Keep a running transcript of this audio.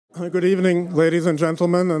Good evening, ladies and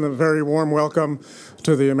gentlemen, and a very warm welcome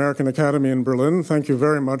to the American Academy in Berlin. Thank you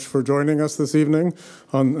very much for joining us this evening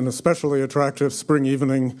on an especially attractive spring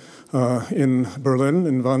evening in Berlin,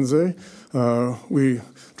 in Wannsee. We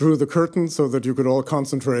drew the curtain so that you could all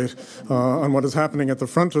concentrate on what is happening at the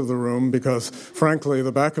front of the room, because, frankly,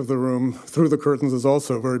 the back of the room through the curtains is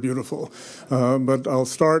also very beautiful. But I'll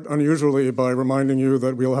start unusually by reminding you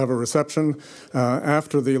that we'll have a reception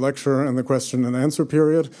after the lecture and the question and answer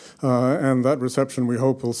period, and that reception, we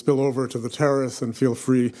hope, will spill over to the terrace, and feel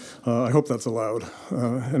free, I hope that's allowed.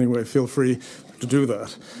 Anyway, feel free to do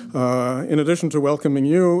that. In addition to welcoming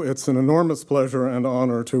you, it's an enormous pleasure and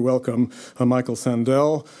honor to welcome Michael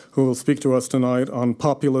Sandel, who will speak to us tonight on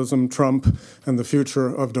populism, Trump, and the future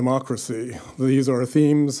of democracy. These are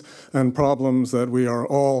themes and problems that we are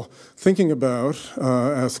all thinking about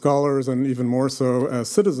as scholars, and even more so as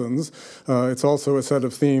citizens. It's also a set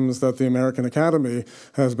of themes that the American Academy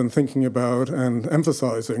has been thinking about and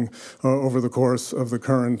emphasizing over the course of the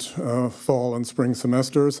current fall and spring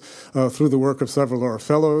semesters through the work of several of our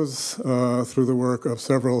fellows, through the work of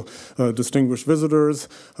several distinguished visitors,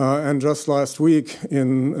 and just last week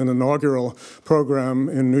in an inaugural program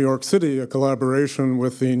in New York City, a collaboration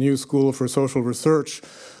with the New School for Social Research,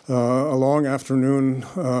 a long afternoon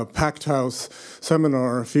packed house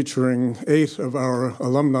seminar featuring 8 of our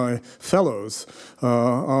alumni fellows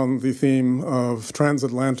on the theme of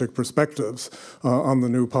transatlantic perspectives on the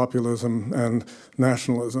new populism and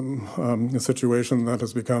nationalism, a situation that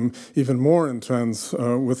has become even more intense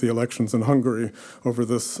with the elections in Hungary over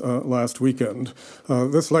this last weekend.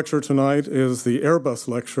 This lecture tonight is the Airbus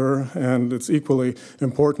lecture, and it's equally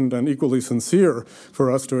important and equally sincere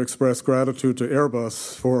for us to express gratitude to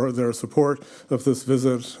Airbus for their support of this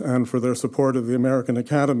visit and for their support of the American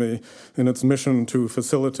Academy in its mission to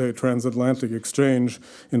facilitate transatlantic exchange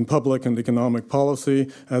in public and economic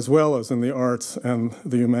policy, as well as in the arts and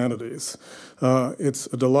the humanities. It's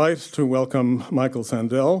a delight to welcome Michael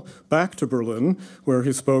Sandel back to Berlin, where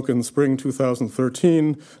he spoke in spring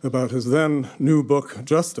 2013 about his then new book,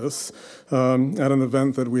 Justice, at an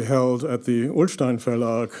event that we held at the Ullstein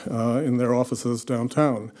Verlag in their offices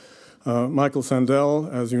downtown. Michael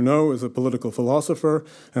Sandel, as you know, is a political philosopher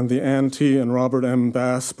and the Ann T. and Robert M.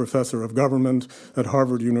 Bass Professor of Government at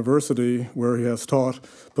Harvard University, where he has taught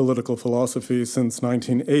political philosophy since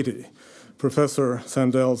 1980. Professor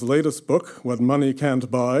Sandel's latest book, What Money Can't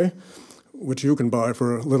Buy, which you can buy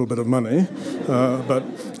for a little bit of money, but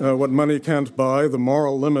What Money Can't Buy, The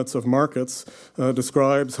Moral Limits of Markets,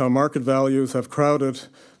 describes how market values have crowded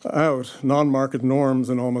out non-market norms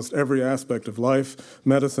in almost every aspect of life: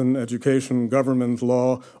 medicine, education, government,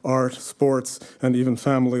 law, art, sports, and even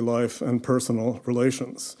family life and personal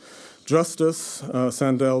relations. Justice,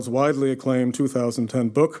 Sandel's widely acclaimed 2010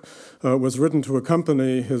 book, was written to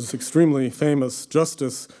accompany his extremely famous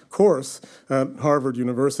Justice course at Harvard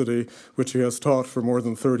University, which he has taught for more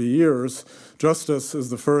than 30 years. Justice is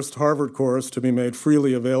the first Harvard course to be made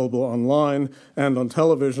freely available online and on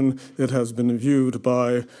television. It has been viewed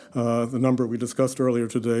by the number we discussed earlier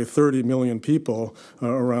today, 30 million people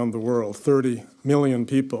around the world. 30 million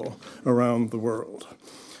people around the world.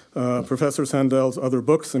 Professor Sandel's other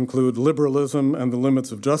books include Liberalism and the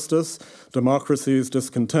Limits of Justice, Democracy's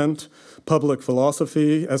Discontent, Public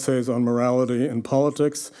Philosophy, Essays on Morality and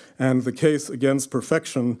Politics, and The Case Against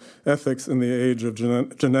Perfection, Ethics in the Age of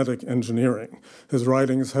Genetic Engineering. His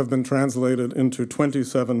writings have been translated into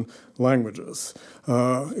 27 languages.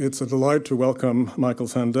 It's a delight to welcome Michael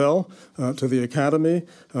Sandel to the Academy.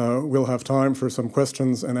 We'll have time for some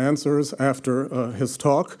questions and answers after his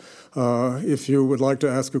talk. If you would like to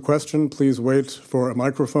ask a question, please wait for a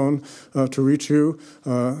microphone to reach you.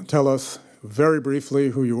 Tell us very briefly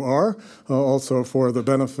who you are, also for the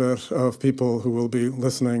benefit of people who will be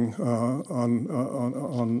listening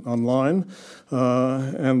online.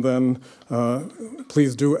 And then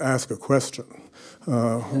please do ask a question,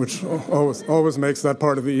 which always makes that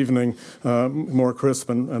part of the evening more crisp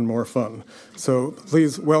and more fun. So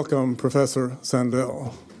please welcome Professor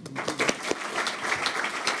Sandel.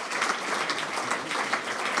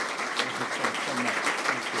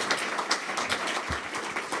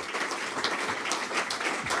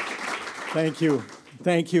 Thank you.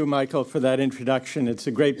 Thank you, Michael, for that introduction. It's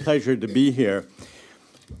a great pleasure to be here.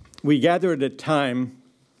 We gather at a time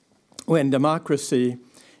when democracy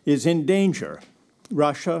is in danger.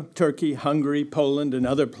 Russia, Turkey, Hungary, Poland, and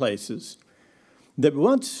other places that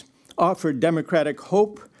once offered democratic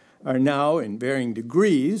hope are now, in varying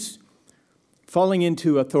degrees, falling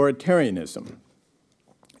into authoritarianism.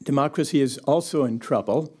 Democracy is also in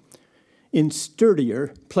trouble in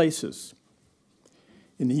sturdier places.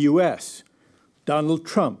 In the U.S., Donald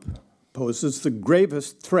Trump poses the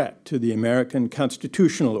gravest threat to the American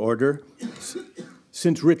constitutional order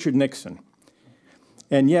since Richard Nixon.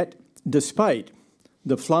 And yet, despite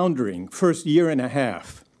the floundering first year and a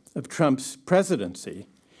half of Trump's presidency,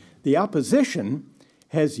 the opposition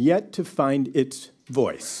has yet to find its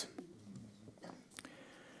voice.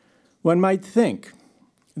 One might think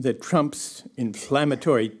that Trump's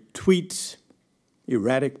inflammatory tweets,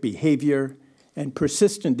 erratic behavior, and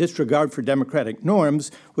persistent disregard for democratic norms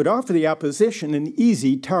would offer the opposition an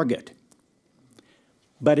easy target.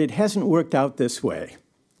 But it hasn't worked out this way.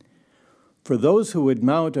 For those who would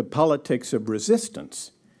mount a politics of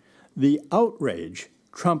resistance, the outrage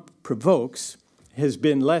Trump provokes has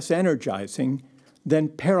been less energizing than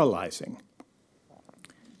paralyzing.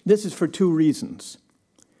 This is for two reasons.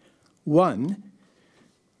 One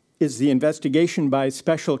is the investigation by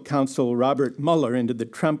special counsel Robert Mueller into the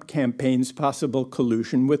Trump campaign's possible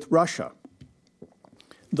collusion with Russia.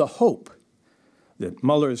 The hope that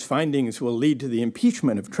Mueller's findings will lead to the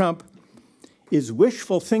impeachment of Trump is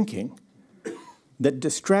wishful thinking that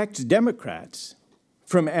distracts Democrats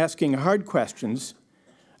from asking hard questions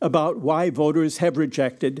about why voters have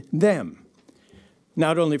rejected them,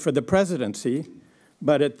 not only for the presidency,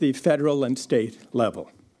 but at the federal and state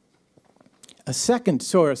level. A second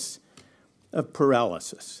source of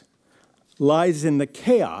paralysis lies in the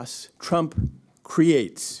chaos Trump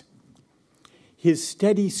creates. His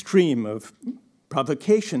steady stream of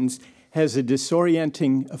provocations has a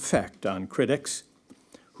disorienting effect on critics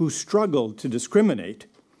who struggle to discriminate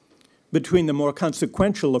between the more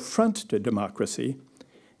consequential affronts to democracy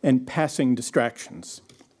and passing distractions.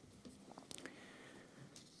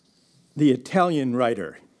 The Italian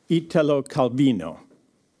writer Italo Calvino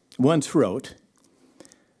once wrote,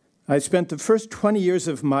 "I spent the first 20 years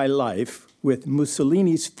of my life with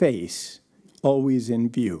Mussolini's face always in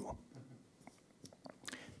view."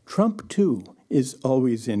 Trump, too, is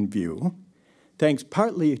always in view, thanks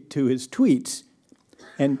partly to his tweets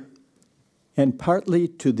and partly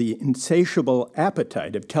to the insatiable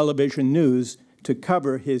appetite of television news to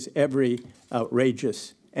cover his every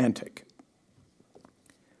outrageous antic.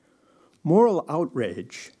 Moral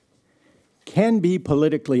outrage can be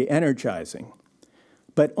politically energizing,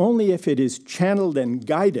 but only if it is channeled and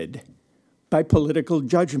guided by political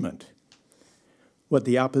judgment. What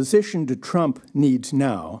the opposition to Trump needs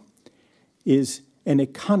now is an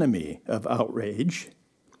economy of outrage,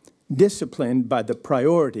 disciplined by the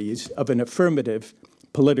priorities of an affirmative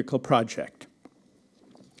political project.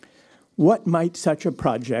 What might such a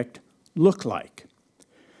project look like?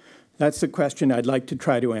 That's the question I'd like to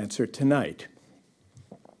try to answer tonight.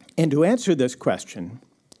 And to answer this question,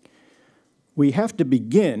 we have to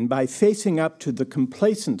begin by facing up to the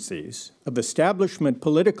complacencies of establishment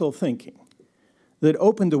political thinking that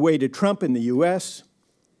opened the way to Trump in the US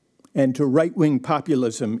and to right-wing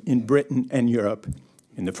populism in Britain and Europe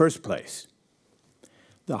in the first place.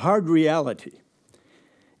 The hard reality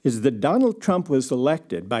is that Donald Trump was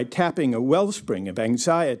elected by tapping a wellspring of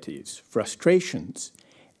anxieties, frustrations,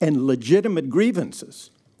 and legitimate grievances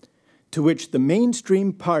to which the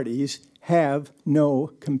mainstream parties have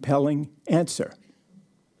no compelling answer.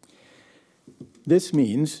 This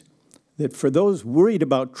means that for those worried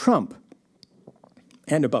about Trump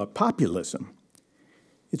and about populism,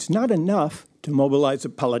 it's not enough to mobilize a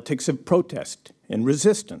politics of protest and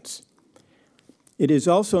resistance. It is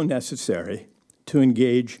also necessary to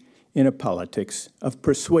engage in a politics of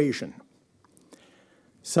persuasion.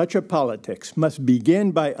 Such a politics must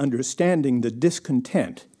begin by understanding the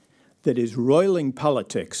discontent that is roiling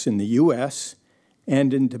politics in the US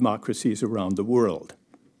and in democracies around the world.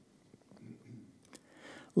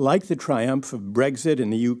 Like the triumph of Brexit in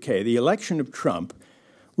the UK, the election of Trump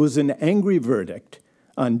was an angry verdict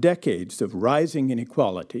on decades of rising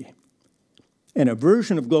inequality, and a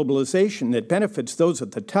version of globalization that benefits those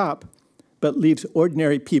at the top but leaves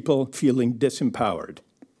ordinary people feeling disempowered.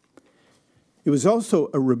 It was also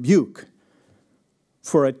a rebuke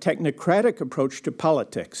for a technocratic approach to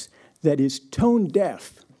politics that is tone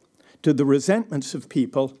deaf to the resentments of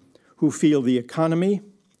people who feel the economy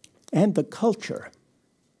and the culture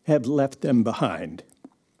have left them behind.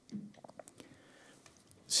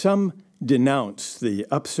 Some denounce the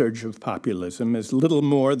upsurge of populism as little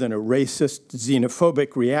more than a racist,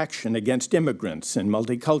 xenophobic reaction against immigrants and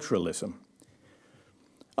multiculturalism.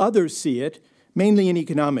 Others see it, mainly in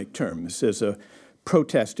economic terms, as a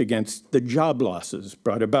protest against the job losses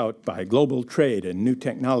brought about by global trade and new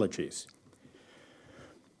technologies.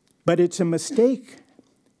 But it's a mistake.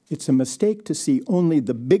 It's a mistake to see only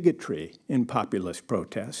the bigotry in populist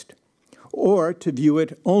protest, or to view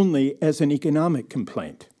it only as an economic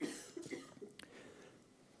complaint.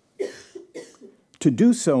 to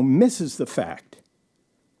do so misses the fact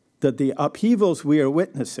that the upheavals we are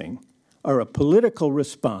witnessing are a political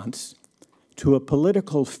response to a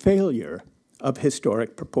political failure of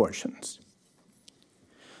historic proportions.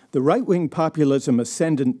 The right-wing populism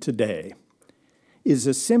ascendant today is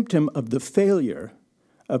a symptom of the failure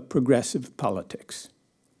of progressive politics.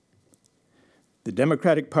 The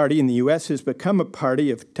Democratic Party in the US has become a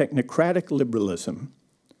party of technocratic liberalism,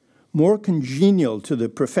 more congenial to the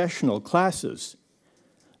professional classes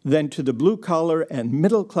than to the blue-collar and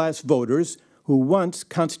middle-class voters who once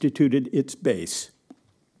constituted its base.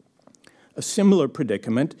 A similar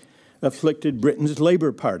predicament afflicted Britain's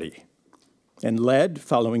Labour Party and led,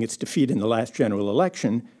 following its defeat in the last general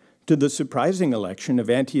election, to the surprising election of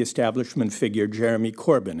anti-establishment figure Jeremy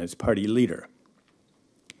Corbyn as party leader.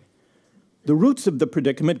 The roots of the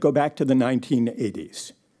predicament go back to the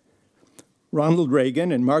 1980s. Ronald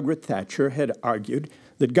Reagan and Margaret Thatcher had argued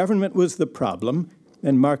that government was the problem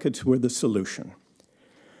and markets were the solution.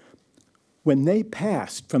 When they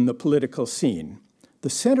passed from the political scene, the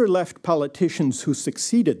center-left politicians who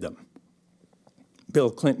succeeded them, Bill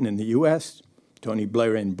Clinton in the US, Tony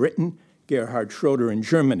Blair in Britain, Gerhard Schroeder in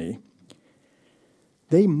Germany,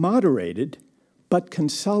 they moderated but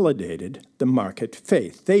consolidated the market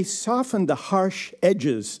faith. They softened the harsh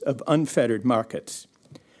edges of unfettered markets,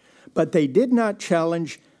 but they did not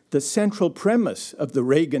challenge the central premise of the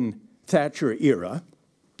Reagan-Thatcher era,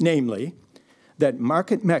 namely, that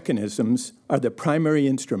market mechanisms are the primary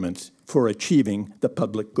instruments for achieving the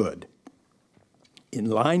public good. In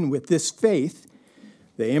line with this faith,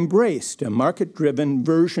 they embraced a market-driven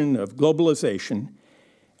version of globalization,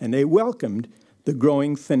 and they welcomed the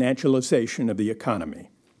growing financialization of the economy.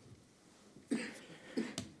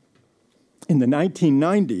 In the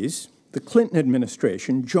 1990s, the Clinton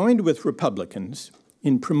administration joined with Republicans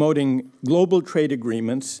in promoting global trade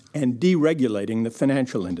agreements and deregulating the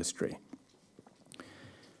financial industry.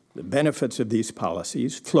 The benefits of these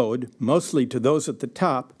policies flowed mostly to those at the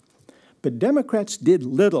top, but Democrats did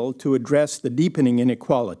little to address the deepening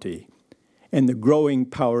inequality and the growing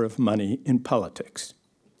power of money in politics.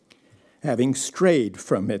 Having strayed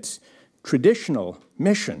from its traditional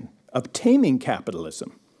mission of taming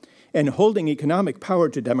capitalism and holding economic power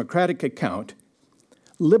to democratic account,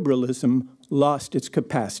 liberalism lost its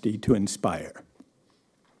capacity to inspire.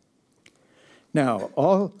 Now,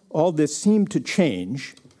 all this seemed to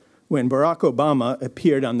change when Barack Obama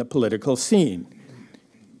appeared on the political scene.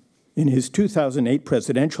 In his 2008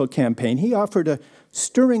 presidential campaign, he offered a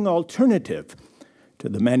stirring alternative to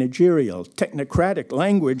the managerial, technocratic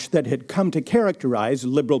language that had come to characterize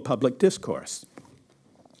liberal public discourse.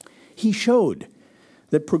 He showed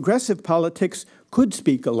that progressive politics could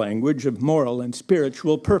speak a language of moral and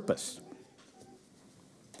spiritual purpose.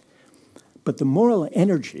 But the moral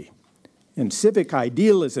energy and civic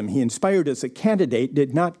idealism he inspired as a candidate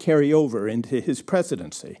did not carry over into his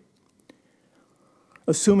presidency.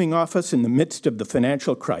 Assuming office in the midst of the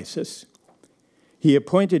financial crisis, he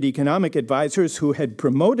appointed economic advisors who had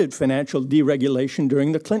promoted financial deregulation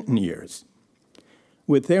during the Clinton years.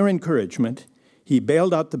 With their encouragement, he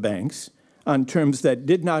bailed out the banks on terms that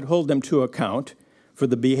did not hold them to account for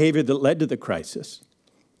the behavior that led to the crisis,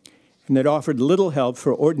 and that offered little help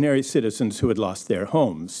for ordinary citizens who had lost their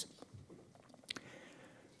homes.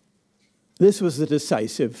 This was a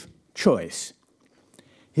decisive choice.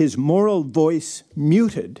 His moral voice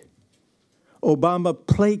muted, Obama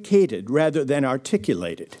placated rather than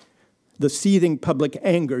articulated the seething public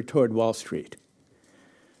anger toward Wall Street.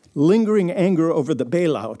 Lingering anger over the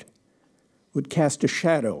bailout would cast a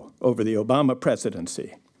shadow over the Obama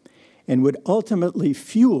presidency and would ultimately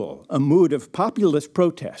fuel a mood of populist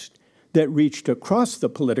protest that reached across the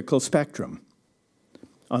political spectrum.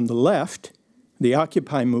 On the left, the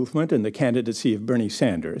Occupy movement and the candidacy of Bernie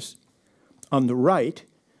Sanders. On the right,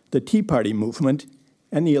 the Tea Party movement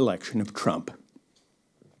and the election of Trump.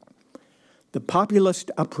 The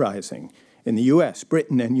populist uprising in the US,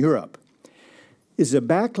 Britain, and Europe is a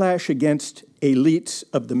backlash against elites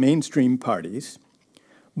of the mainstream parties,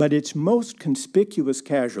 but its most conspicuous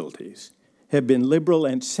casualties have been liberal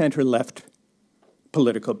and center-left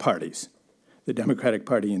political parties. The Democratic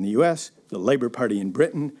Party in the US, the Labour Party in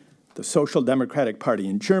Britain, the Social Democratic Party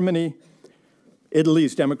in Germany,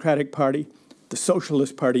 Italy's Democratic Party, the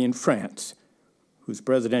Socialist Party in France, whose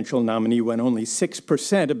presidential nominee won only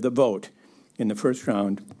 6% of the vote in the first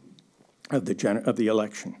round of the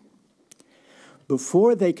election.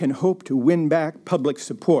 Before they can hope to win back public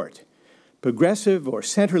support, progressive or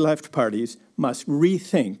center-left parties must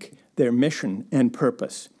rethink their mission and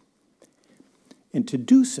purpose. And to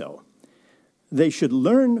do so, they should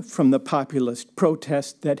learn from the populist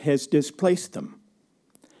protest that has displaced them,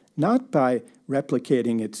 not by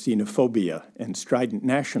replicating its xenophobia and strident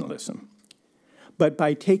nationalism, but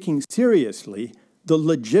by taking seriously the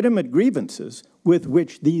legitimate grievances with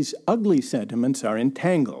which these ugly sentiments are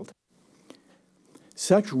entangled.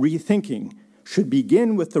 Such rethinking should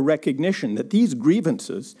begin with the recognition that these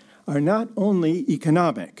grievances are not only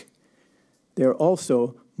economic, they're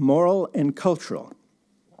also moral and cultural.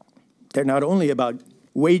 They're not only about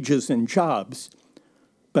wages and jobs,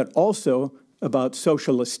 but also about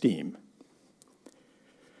social esteem.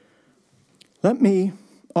 Let me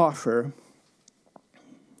offer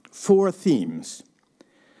 4 themes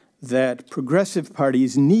that progressive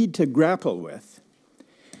parties need to grapple with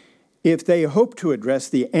if they hope to address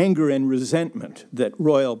the anger and resentment that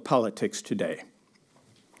roil politics today.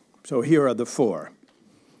 So here are the 4.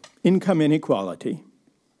 Income inequality,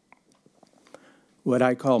 what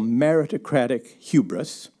I call meritocratic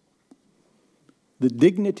hubris, the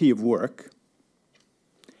dignity of work,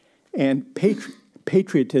 and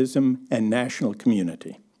patriotism and national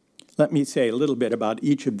community. Let me say a little bit about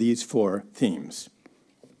each of these 4 themes.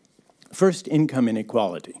 First, income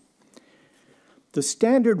inequality. The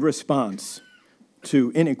standard response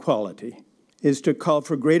to inequality is to call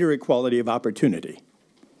for greater equality of opportunity,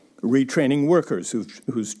 retraining workers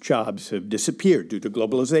whose jobs have disappeared due to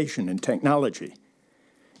globalization and technology,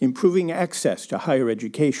 improving access to higher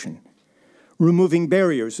education, removing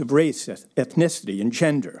barriers of race, ethnicity, and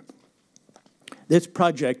gender. This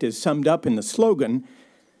project is summed up in the slogan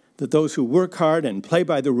that those who work hard and play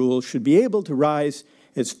by the rules should be able to rise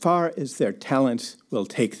as far as their talents will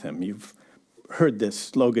take them. You've heard this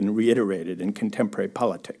slogan reiterated in contemporary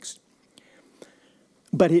politics.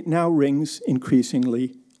 But it now rings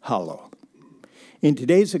increasingly hollow. In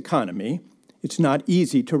today's economy, it's not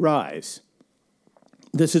easy to rise.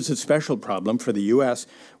 This is a special problem for the U.S.,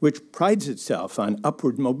 which prides itself on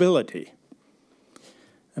upward mobility.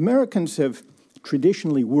 Americans have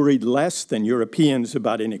traditionally worried less than Europeans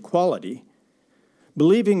about inequality,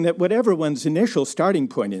 believing that whatever one's initial starting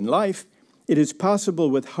point in life, it is possible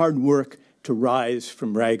with hard work to rise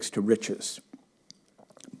from rags to riches.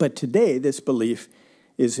 But today, this belief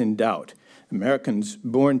is in doubt. Americans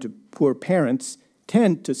born to poor parents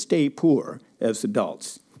tend to stay poor as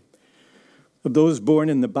adults. Of those born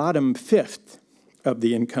in the bottom 5th of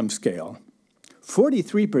the income scale,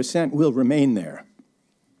 43% will remain there,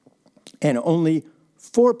 and only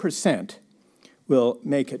 4% will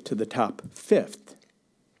make it to the top 5th.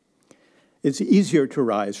 It's easier to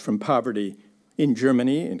rise from poverty in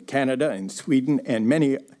Germany, in Canada, in Sweden, and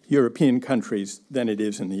many European countries than it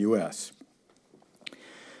is in the US.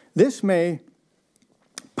 This may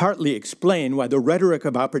partly explain why the rhetoric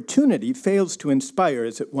of opportunity fails to inspire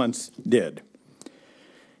as it once did.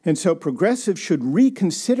 And so progressives should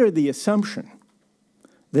reconsider the assumption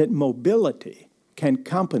that mobility can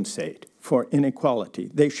compensate for inequality.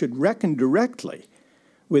 They should reckon directly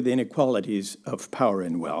with inequalities of power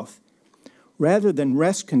and wealth, rather than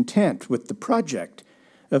rest content with the project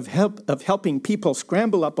of helping people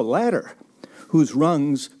scramble up a ladder whose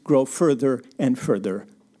rungs grow further and further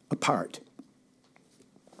apart.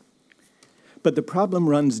 But the problem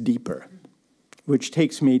runs deeper, which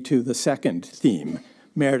takes me to the second theme,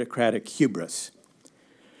 meritocratic hubris.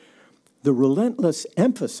 The relentless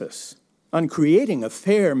emphasis on creating a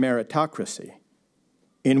fair meritocracy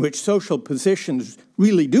in which social positions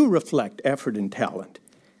really do reflect effort and talent.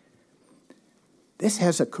 This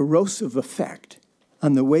has a corrosive effect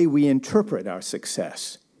on the way we interpret our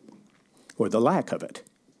success, or the lack of it.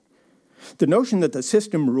 The notion that the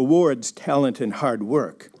system rewards talent and hard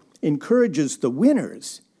work encourages the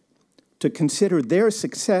winners to consider their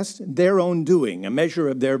success their own doing, a measure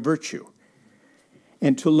of their virtue,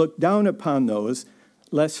 and to look down upon those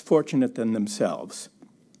less fortunate than themselves.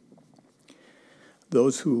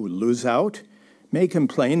 Those who lose out may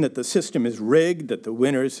complain that the system is rigged, that the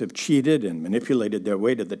winners have cheated and manipulated their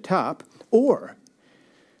way to the top, or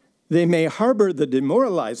they may harbor the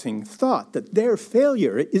demoralizing thought that their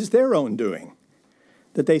failure is their own doing,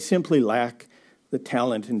 that they simply lack the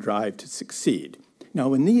talent and drive to succeed. Now,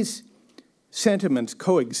 when these sentiments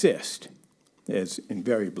coexist, as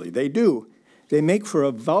invariably they do, they make for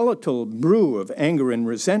a volatile brew of anger and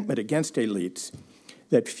resentment against elites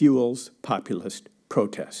that fuels populist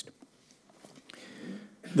protest.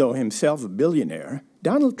 Though himself a billionaire,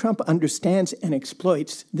 Donald Trump understands and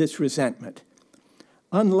exploits this resentment.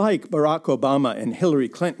 Unlike Barack Obama and Hillary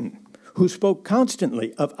Clinton, who spoke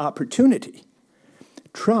constantly of opportunity,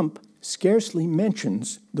 Trump scarcely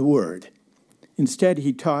mentions the word. Instead,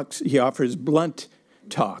 he offers blunt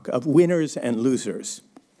talk of winners and losers.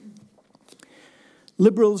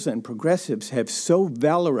 Liberals and progressives have so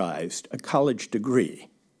valorized a college degree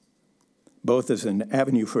both as an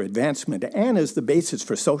avenue for advancement and as the basis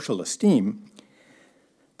for social esteem,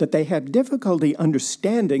 that they have difficulty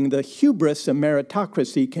understanding the hubris a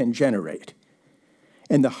meritocracy can generate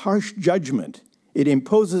and the harsh judgment it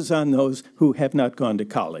imposes on those who have not gone to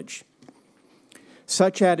college.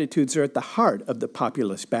 Such attitudes are at the heart of the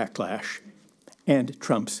populist backlash and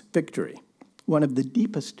Trump's victory. One of the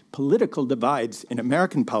deepest political divides in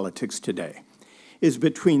American politics today is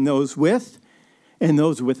between those with and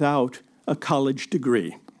those without a college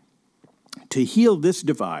degree. To heal this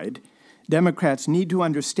divide, Democrats need to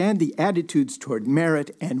understand the attitudes toward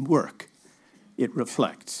merit and work it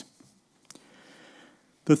reflects.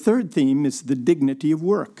 The third theme is the dignity of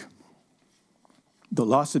work. The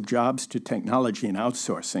loss of jobs to technology and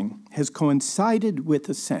outsourcing has coincided with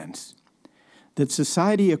a sense that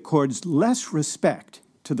society accords less respect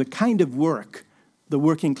to the kind of work the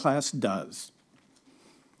working class does.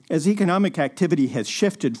 As economic activity has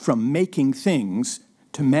shifted from making things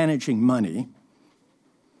to managing money,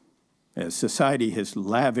 as society has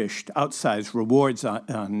lavished outsized rewards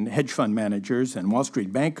on hedge fund managers and Wall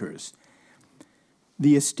Street bankers,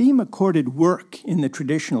 the esteem accorded work in the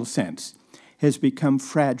traditional sense has become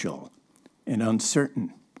fragile and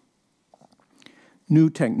uncertain. New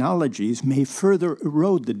technologies may further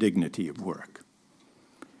erode the dignity of work.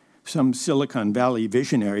 Some Silicon Valley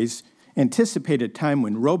visionaries anticipate a time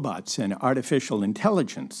when robots and artificial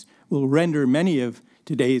intelligence will render many of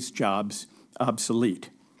today's jobs obsolete.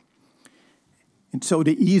 And so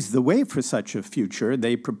to ease the way for such a future,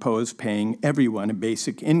 they propose paying everyone a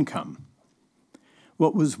basic income.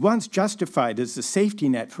 What was once justified as a safety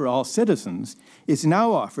net for all citizens is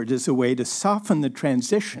now offered as a way to soften the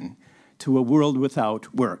transition to a world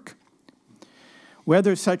without work.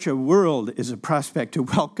 Whether such a world is a prospect to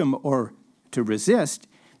welcome or to resist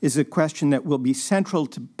is a question that will be central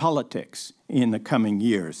to politics in the coming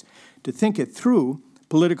years. To think it through,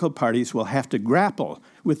 political parties will have to grapple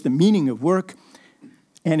with the meaning of work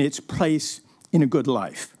and its place in a good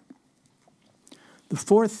life. The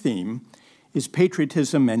fourth theme is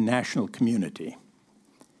patriotism and national community.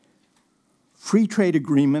 Free trade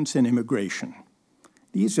agreements and immigration.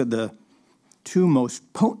 These are the two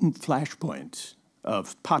most potent flashpoints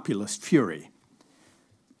of populist fury.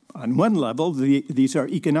 On one level, these are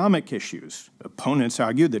economic issues. Opponents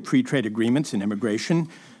argue that free trade agreements and immigration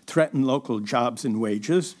threaten local jobs and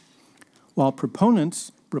wages, while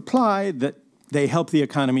proponents reply that they help the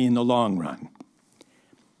economy in the long run.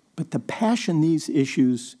 But the passion these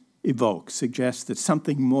issues evoke suggests that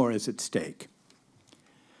something more is at stake.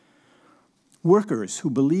 Workers who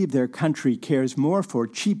believe their country cares more for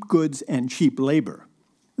cheap goods and cheap labor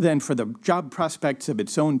than for the job prospects of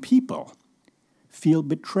its own people feel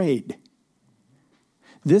betrayed.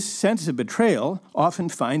 This sense of betrayal often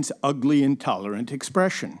finds ugly, intolerant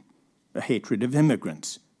expression: a hatred of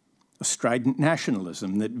immigrants, a strident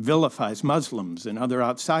nationalism that vilifies Muslims and other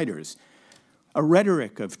outsiders, a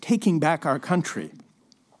rhetoric of taking back our country.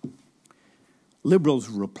 Liberals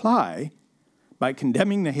reply by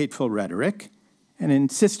condemning the hateful rhetoric and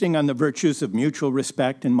insisting on the virtues of mutual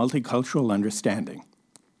respect and multicultural understanding.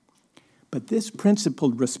 But this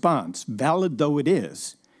principled response, valid though it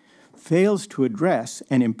is, fails to address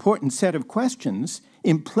an important set of questions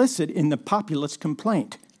implicit in the populist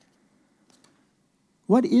complaint.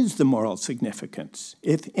 What is the moral significance,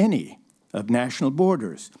 if any, of national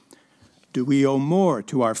borders? Do we owe more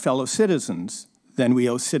to our fellow citizens than we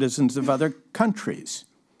owe citizens of other countries?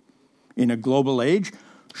 In a global age,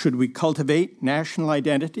 should we cultivate national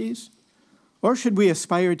identities? Or should we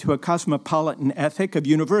aspire to a cosmopolitan ethic of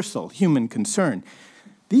universal human concern?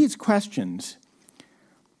 These questions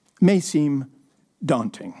may seem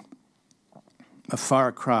daunting, a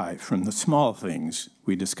far cry from the small things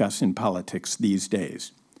we discuss in politics these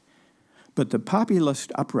days. But the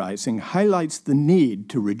populist uprising highlights the need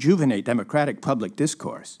to rejuvenate democratic public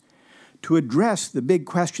discourse, to address the big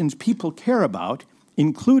questions people care about,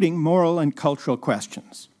 including moral and cultural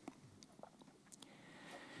questions.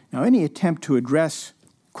 Now, any attempt to address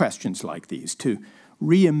questions like these, to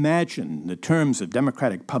reimagine the terms of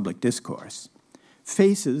democratic public discourse,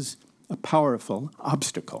 faces a powerful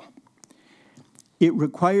obstacle. It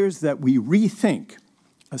requires that we rethink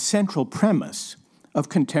a central premise of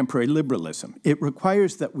contemporary liberalism. It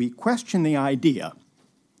requires that we question the idea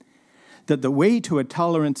that the way to a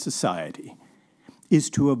tolerant society is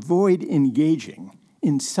to avoid engaging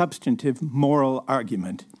in substantive moral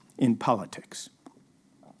argument in politics.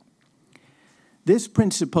 This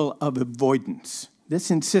principle of avoidance, this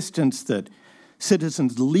insistence that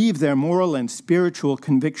citizens leave their moral and spiritual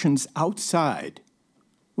convictions outside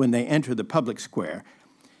when they enter the public square,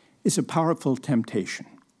 is a powerful temptation.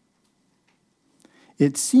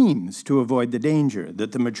 It seems to avoid the danger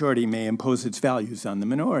that the majority may impose its values on the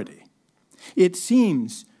minority. It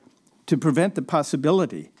seems to prevent the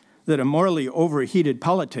possibility that a morally overheated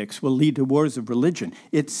politics will lead to wars of religion.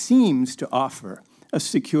 It seems to offer a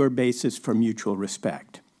secure basis for mutual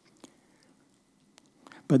respect.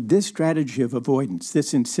 But this strategy of avoidance,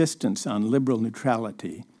 this insistence on liberal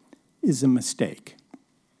neutrality, is a mistake.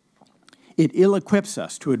 It ill-equips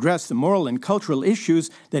us to address the moral and cultural issues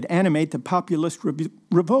that animate the populist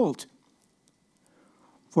revolt.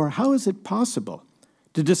 For how is it possible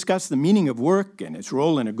to discuss the meaning of work and its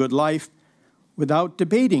role in a good life without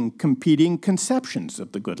debating competing conceptions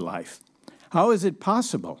of the good life? How is it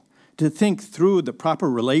possible to think through the proper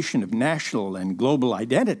relation of national and global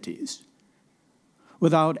identities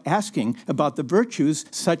without asking about the virtues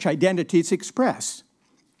such identities express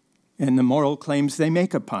and the moral claims they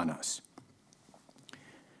make upon us?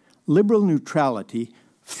 Liberal neutrality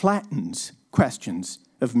flattens questions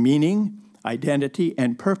of meaning, identity,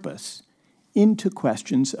 and purpose into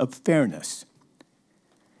questions of fairness.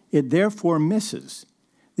 It therefore misses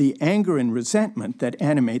the anger and resentment that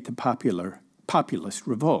animate the populist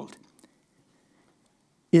revolt.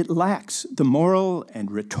 It lacks the moral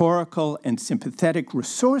and rhetorical and sympathetic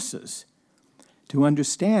resources to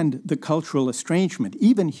understand the cultural estrangement,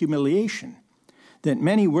 even humiliation, that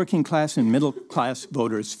many working class and middle class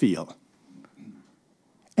voters feel.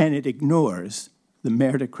 And it ignores the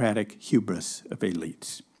meritocratic hubris of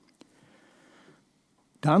elites.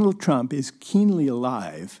 Donald Trump is keenly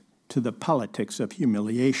alive to the politics of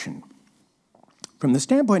humiliation. From the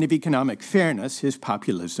standpoint of economic fairness, his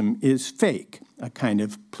populism is fake, a kind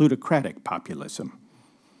of plutocratic populism.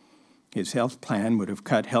 His health plan would have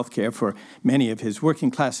cut health care for many of his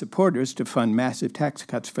working-class supporters to fund massive tax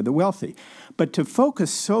cuts for the wealthy. But to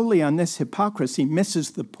focus solely on this hypocrisy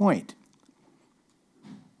misses the point.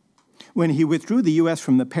 When he withdrew the U.S.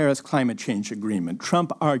 from the Paris Climate Change Agreement,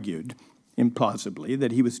 Trump argued, implausibly,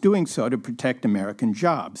 that he was doing so to protect American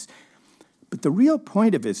jobs. But the real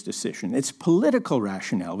point of his decision, its political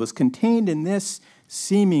rationale, was contained in this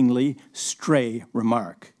seemingly stray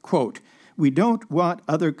remark, quote, "We don't want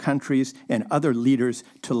other countries and other leaders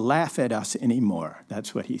to laugh at us anymore."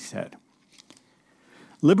 That's what he said.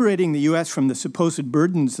 Liberating the U.S. from the supposed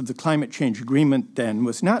burdens of the climate change agreement then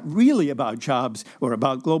was not really about jobs or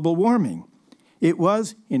about global warming. It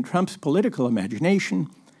was, in Trump's political imagination,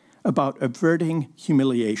 about averting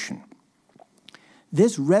humiliation.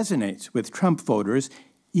 This resonates with Trump voters,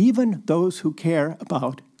 even those who care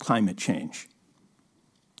about climate change.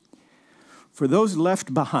 For those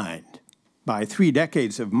left behind by 3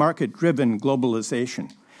 decades of market-driven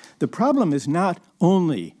globalization, the problem is not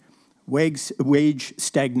only wage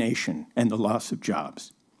stagnation and the loss of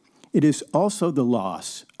jobs. It is also the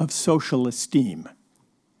loss of social esteem.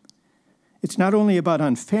 It's not only about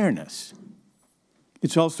unfairness,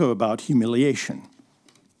 it's also about humiliation.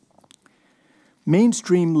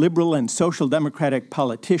 Mainstream liberal and social democratic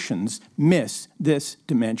politicians miss this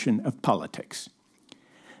dimension of politics.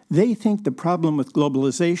 They think the problem with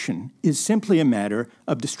globalization is simply a matter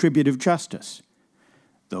of distributive justice.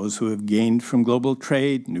 Those who have gained from global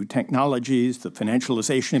trade, new technologies, the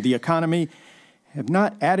financialization of the economy, have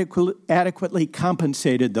not adequately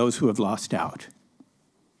compensated those who have lost out.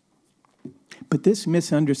 But this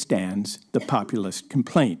misunderstands the populist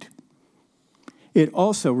complaint. It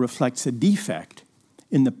also reflects a defect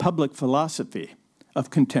in the public philosophy of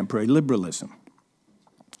contemporary liberalism.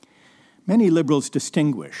 Many liberals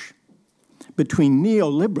distinguish between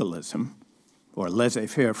neoliberalism, or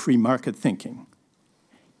laissez-faire free market thinking,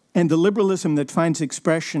 and the liberalism that finds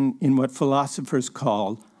expression in what philosophers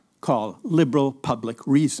call liberal public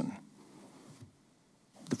reason.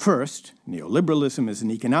 The first, neoliberalism, is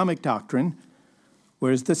an economic doctrine,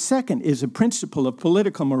 whereas the second is a principle of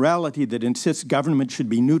political morality that insists government should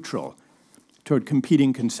be neutral toward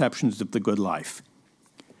competing conceptions of the good life.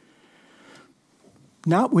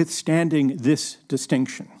 Notwithstanding this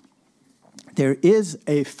distinction, there is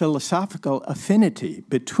a philosophical affinity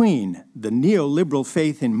between the neoliberal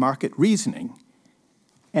faith in market reasoning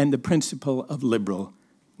and the principle of liberal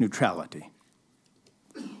neutrality.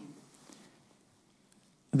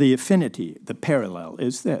 The affinity, the parallel,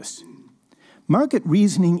 is this. Market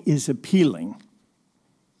reasoning is appealing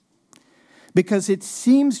because it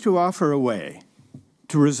seems to offer a way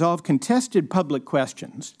to resolve contested public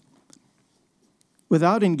questions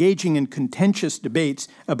without engaging in contentious debates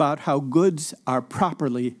about how goods are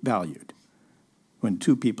properly valued. When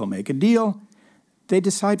 2 people make a deal, they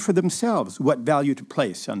decide for themselves what value to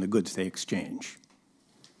place on the goods they exchange.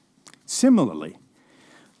 Similarly,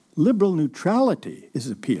 liberal neutrality is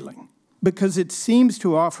appealing because it seems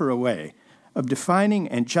to offer a way of defining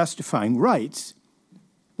and justifying rights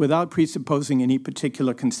without presupposing any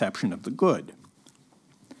particular conception of the good.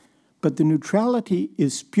 But the neutrality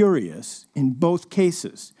is spurious in both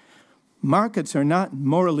cases. Markets are not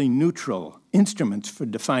morally neutral instruments for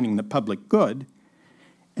defining the public good,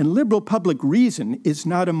 and liberal public reason is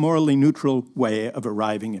not a morally neutral way of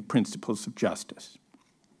arriving at principles of justice.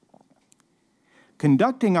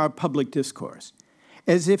 Conducting our public discourse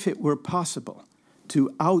as if it were possible to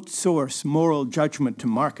outsource moral judgment to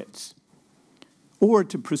markets or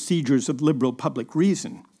to procedures of liberal public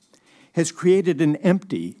reason has created an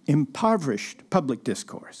empty, impoverished public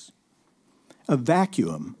discourse, a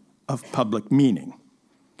vacuum of public meaning.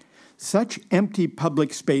 Such empty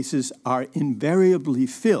public spaces are invariably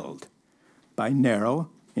filled by narrow,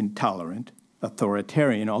 intolerant,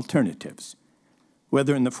 authoritarian alternatives,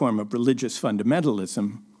 whether in the form of religious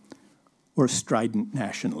fundamentalism or strident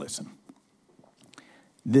nationalism.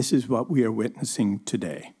 This is what we are witnessing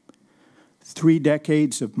today. 3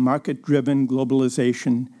 decades of market-driven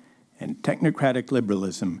globalization and technocratic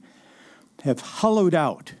liberalism have hollowed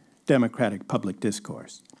out democratic public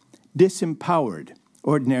discourse, disempowered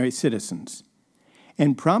ordinary citizens,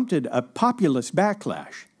 and prompted a populist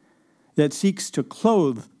backlash that seeks to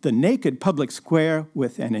clothe the naked public square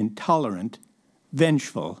with an intolerant,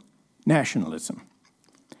 vengeful nationalism.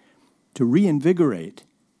 To reinvigorate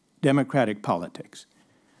democratic politics,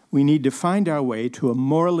 we need to find our way to a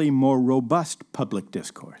morally more robust public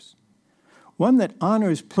discourse, one that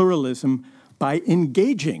honors pluralism by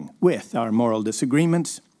engaging with our moral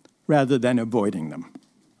disagreements rather than avoiding them.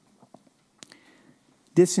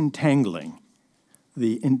 Disentangling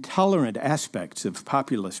the intolerant aspects of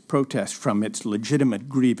populist protest from its legitimate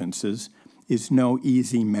grievances is no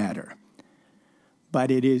easy matter,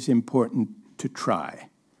 but it is important to try.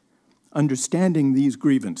 Understanding these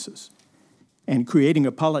grievances and creating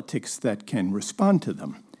a politics that can respond to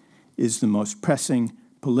them is the most pressing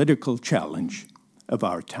political challenge of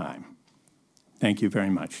our time. Thank you very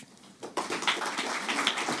much.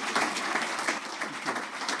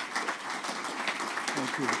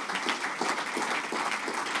 Thank you.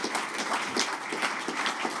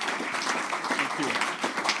 Thank you.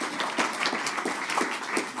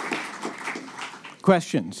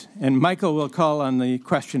 Questions, and Michael will call on the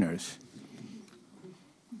questioners.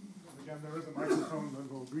 Again, there is a microphone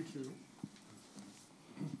that will reach you.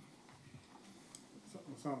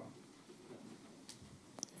 Osama.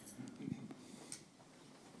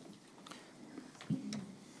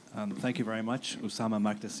 Thank you very much. Usama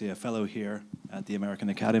Makdisi, a fellow here at the American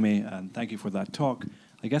Academy, and thank you for that talk.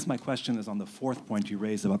 I guess my question is on the 4th point you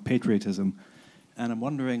raised about patriotism, and I'm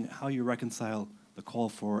wondering how you reconcile the call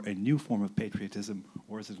for a new form of patriotism,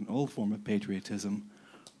 or is it an old form of patriotism,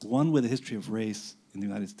 one with a history of race in the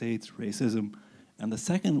United States, racism, and the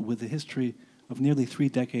second with the history of nearly 3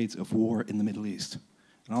 decades of war in the Middle East,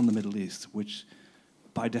 and on the Middle East, which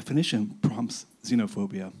by definition prompts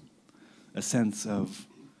xenophobia, a sense of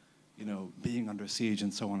being under siege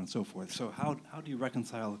and so on and so forth. So how do you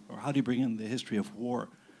reconcile, or how do you bring in the history of war,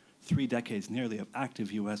 3 decades nearly of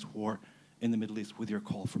active U.S. war in the Middle East with your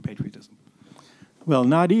call for patriotism? Well,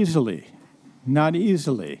 not easily. Not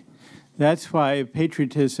easily. That's why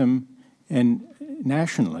patriotism and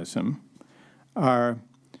nationalism are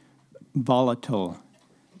volatile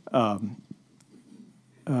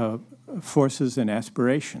forces and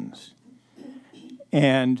aspirations.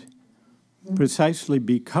 And precisely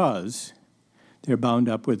because they're bound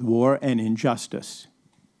up with war and injustice,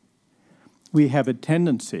 we have a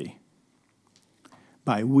tendency,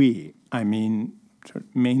 by we, I mean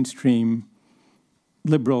mainstream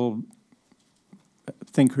liberal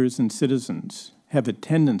thinkers and citizens, have a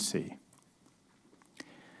tendency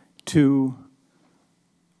to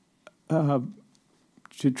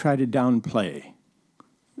try to downplay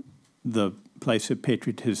the place of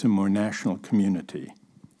patriotism or national community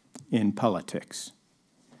in politics,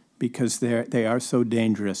 because they are so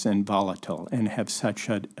dangerous and volatile and have such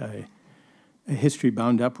a history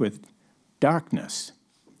bound up with darkness.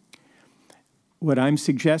 What I'm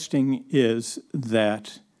suggesting is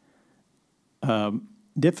that,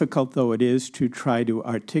 difficult though it is to try to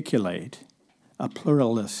articulate a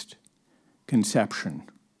pluralist conception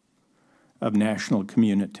of national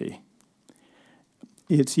community,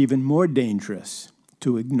 it's even more dangerous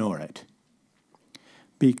to ignore it.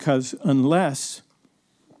 Because unless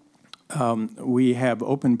we have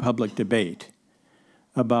open public debate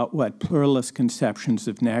about what pluralist conceptions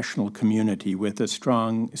of national community with a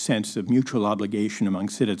strong sense of mutual obligation among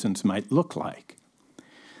citizens might look like,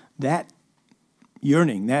 that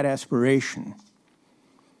yearning, that aspiration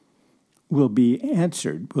will be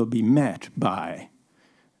answered, will be met by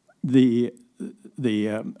the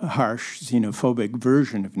the harsh xenophobic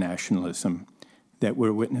version of nationalism that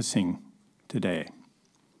we're witnessing today.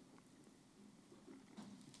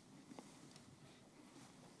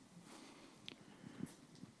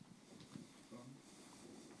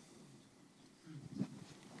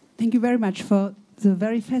 Thank you very much for the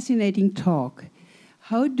very fascinating talk.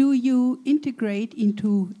 How do you integrate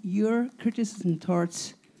into your criticism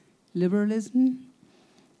towards liberalism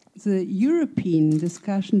the European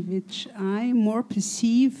discussion, which I more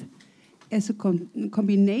perceive as a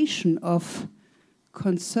combination of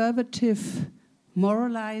conservative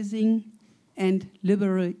moralizing and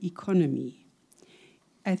liberal economy?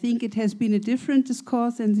 I think it has been a different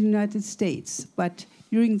discourse in the United States, but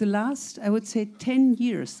during the last, I would say, 10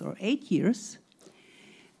 years or 8 years,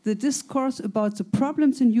 the discourse about the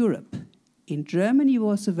problems in Europe, in Germany,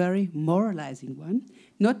 was a very moralizing one,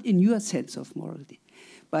 not in your sense of morality,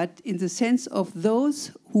 but in the sense of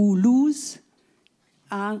those who lose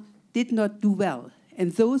did not do well.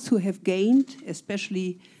 And those who have gained,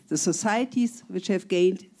 especially the societies which have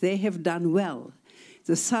gained, they have done well.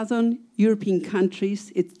 The southern European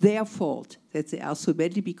countries, it's their fault that they are so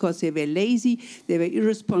badly because they were lazy, they were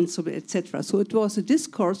irresponsible, etc. So it was a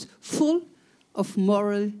discourse full of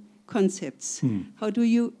moral concepts. How do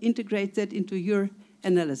you integrate that into your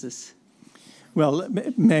analysis? Well,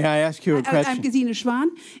 may I ask you a question? I'm Gesine Schwan,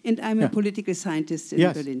 and I'm a political scientist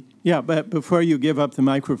in Berlin. Yeah, but before you give up the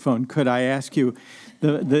microphone, could I ask you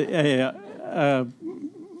the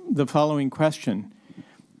following question?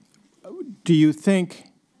 Do you think,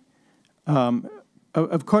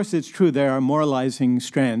 of course it's true there are moralizing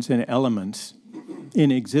strands and elements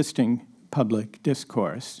in existing public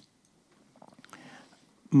discourse.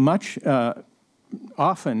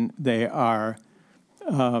 Often they are,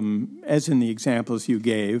 as in the examples you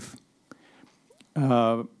gave,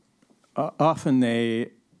 often they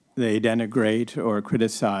denigrate or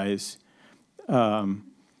criticize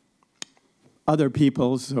other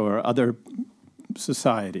peoples or other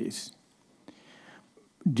societies.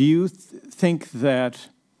 Do you think that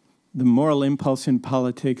the moral impulse in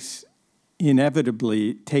politics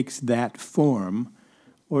inevitably takes that form,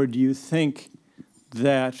 or do you think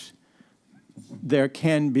that there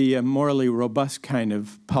can be a morally robust kind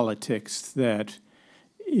of politics that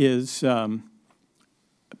is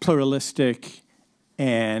pluralistic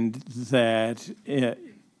and that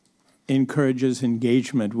encourages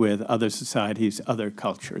engagement with other societies, other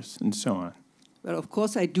cultures, and so on? Well, of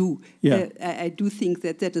course I do. Yeah. I do think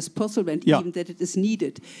that that is possible and even that it is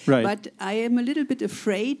needed. Right. But I am a little bit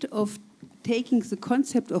afraid of taking the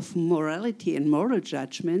concept of morality and moral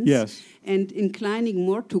judgments and inclining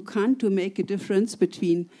more to Kant to make a difference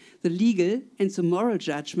between the legal and the moral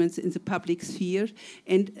judgments in the public sphere.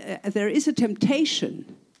 And there is a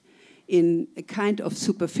temptation in a kind of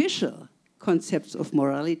superficial concepts of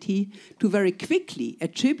morality to very quickly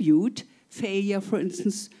attribute failure, for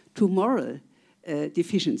instance, to moral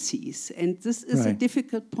deficiencies. And this is a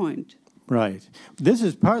difficult point. Right. This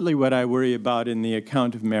is partly what I worry about in the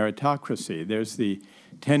account of meritocracy. There's the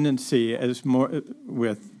tendency, as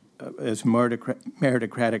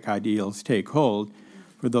meritocratic ideals take hold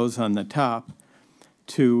for those on the top,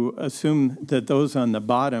 to assume that those on the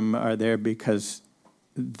bottom are there because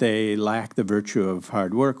they lack the virtue of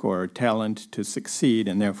hard work or talent to succeed,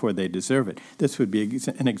 and therefore they deserve it. This would be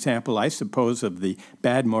an example, I suppose, of the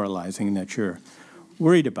bad moralizing that you're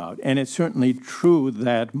worried about. And it's certainly true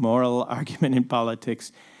that moral argument in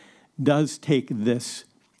politics does take this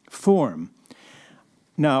form.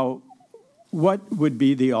 Now, what would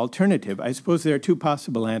be the alternative? I suppose there are two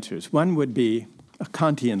possible answers. One would be a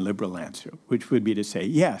Kantian liberal answer, which would be to say,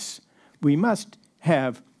 yes, we must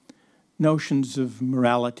have notions of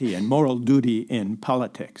morality and moral duty in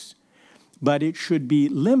politics, but it should be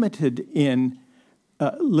limited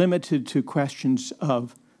to questions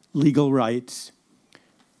of legal rights,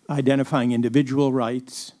 identifying individual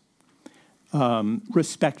rights,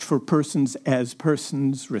 respect for persons as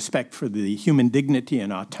persons, respect for the human dignity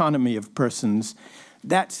and autonomy of persons.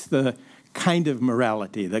 That's the kind of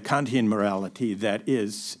morality, the Kantian morality, that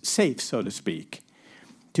is safe, so to speak,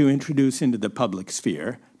 to introduce into the public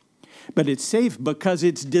sphere. But it's safe because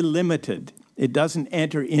it's delimited. It doesn't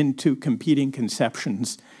enter into competing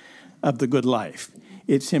conceptions of the good life.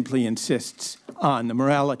 It simply insists on the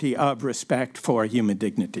morality of respect for human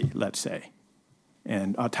dignity, let's say,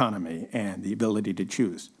 and autonomy and the ability to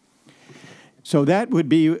choose. So that would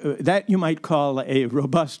be, that you might call a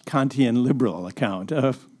robust Kantian liberal account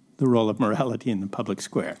of the role of morality in the public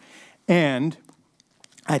square. And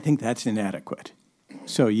I think that's inadequate.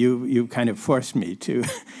 So you kind of forced me to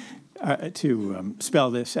spell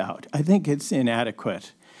this out. I think it's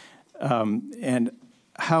inadequate And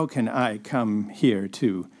how can I come here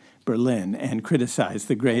to Berlin and criticize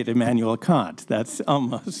the great Immanuel Kant? That's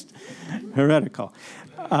almost heretical.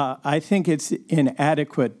 I think it's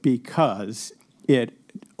inadequate because it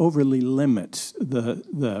overly limits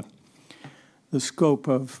the scope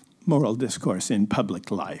of moral discourse in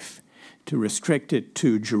public life, to restrict it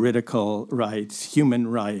to juridical rights,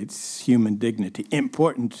 human dignity,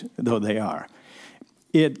 important though they are.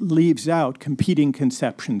 It leaves out competing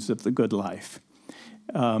conceptions of the good life.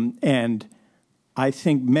 And I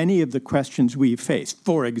think many of the questions we face,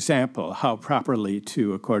 for example, how properly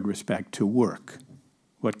to accord respect to work,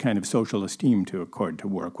 what kind of social esteem to accord to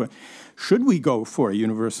work, should we go for a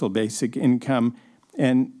universal basic income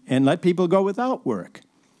and let people go without work?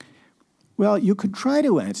 Well, you could try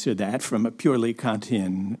to answer that from a purely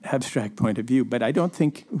Kantian abstract point of view, but I don't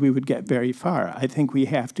think we would get very far. I think we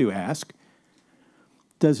have to ask,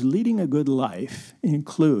 does leading a good life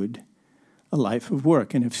include a life of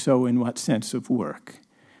work? And if so, in what sense of work?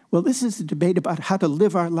 Well, this is a debate about how to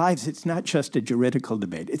live our lives. It's not just a juridical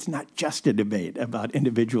debate. It's not just a debate about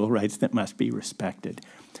individual rights that must be respected.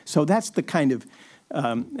 So that's the kind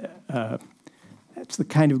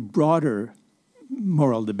of broader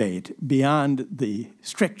moral debate beyond the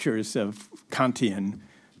strictures of Kantian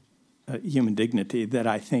human dignity that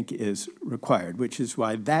I think is required, which is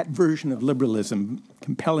why that version of liberalism,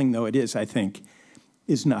 compelling though it is, I think,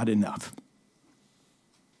 is not enough.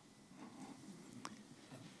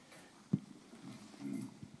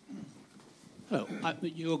 Hello, I'm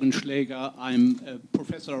Jürgen Schläger. I'm a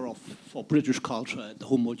professor for British culture at the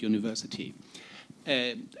Humboldt University.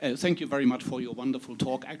 Thank you very much for your wonderful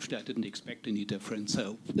talk. Actually, I didn't expect any different,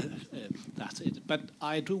 so that's it. But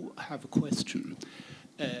I do have a question.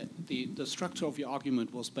 The structure of your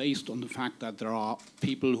argument was based on the fact that there are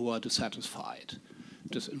people who are dissatisfied,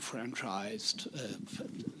 disenfranchised,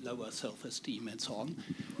 lower self-esteem, and so on.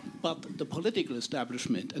 But the political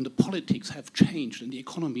establishment and the politics have changed, and the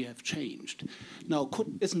economy have changed. Now,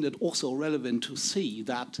 isn't it also relevant to see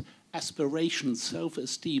that aspirations,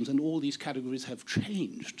 self-esteems, and all these categories have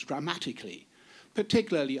changed dramatically,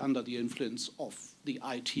 particularly under the influence of the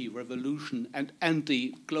IT revolution and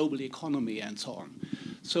the global economy and so on.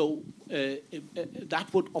 So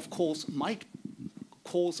that would, of course, might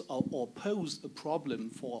cause or pose a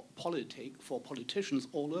problem for politicians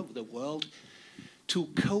all over the world to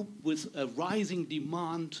cope with a rising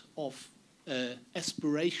demand of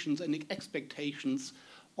aspirations and expectations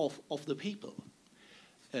of the people.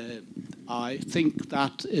 I think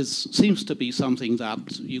that seems to be something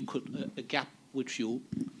that you could, a gap which you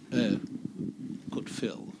could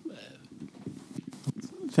fill.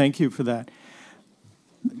 Thank you for that.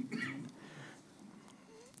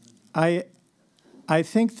 I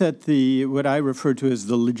think that what I refer to as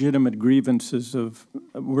the legitimate grievances of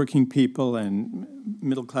working people and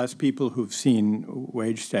middle-class people who've seen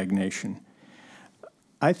wage stagnation,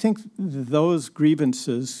 I think those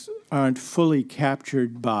grievances aren't fully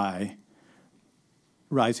captured by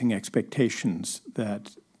rising expectations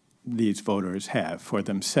that these voters have for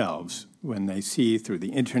themselves when they see through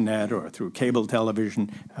the internet or through cable television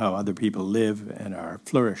how other people live and are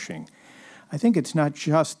flourishing. I think it's not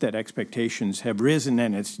just that expectations have risen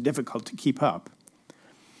and it's difficult to keep up.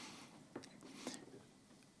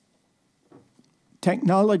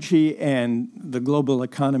 Technology and the global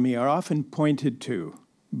economy are often pointed to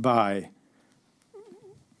by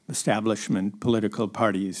establishment, political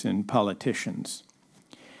parties, and politicians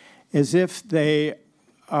as if they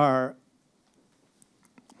are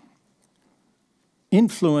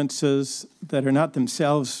influences that are not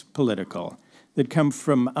themselves political, that come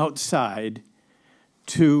from outside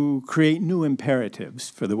to create new imperatives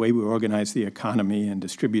for the way we organize the economy and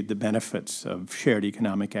distribute the benefits of shared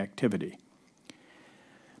economic activity.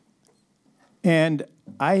 And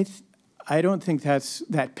I don't think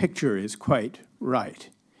that picture is quite right.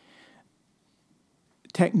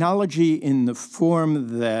 Technology in the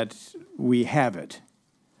form that we have it,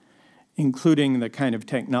 including the kind of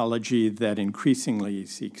technology that increasingly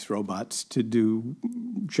seeks robots to do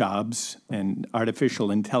jobs and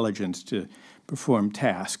artificial intelligence to perform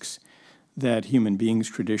tasks that human beings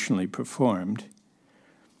traditionally performed,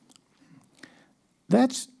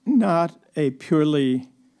 that's not a purely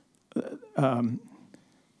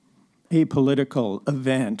apolitical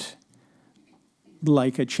event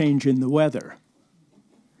like a change in the weather.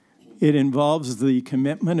 It involves the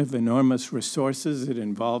commitment of enormous resources. It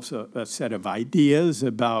involves a set of ideas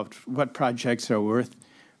about what projects are worth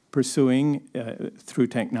pursuing through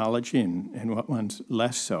technology and what ones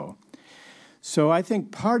less so. So I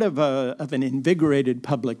think part of an invigorated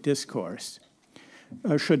public discourse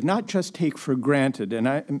should not just take for granted,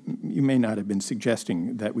 and you may not have been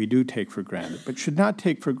suggesting that we do take for granted, but should not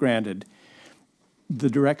take for granted the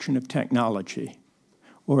direction of technology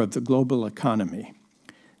or of the global economy.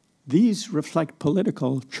 These reflect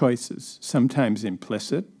political choices, sometimes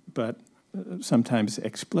implicit, but sometimes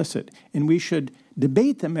explicit, and we should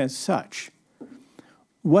debate them as such.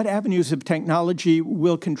 What avenues of technology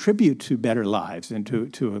will contribute to better lives and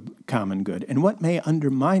to a common good, and what may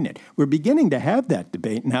undermine it? We're beginning to have that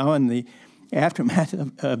debate now in the aftermath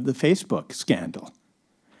of the Facebook scandal,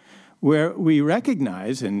 where we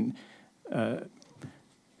recognize, and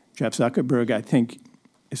Jeff Zuckerberg, I think,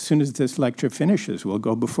 as soon as this lecture finishes, will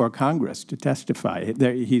go before Congress to testify.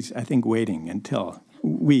 He's, I think, waiting until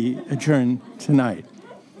we adjourn tonight.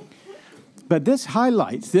 But this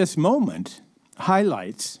moment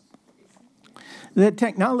highlights that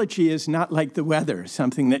technology is not like the weather,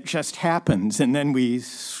 something that just happens and then we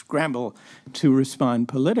scramble to respond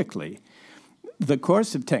politically. The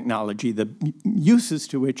course of technology, the uses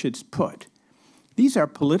to which it's put, these are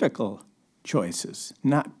political choices,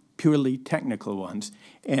 not purely technical ones.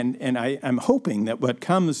 And I'm hoping that what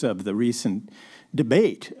comes of the recent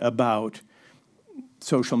debate about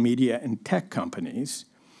social media and tech companies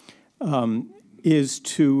is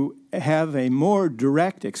to have a more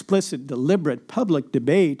direct, explicit, deliberate public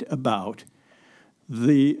debate about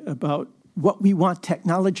what we want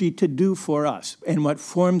technology to do for us and what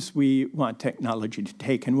forms we want technology to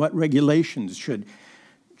take and what regulations should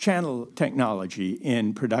channel technology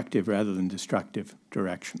in productive rather than destructive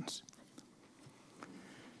directions.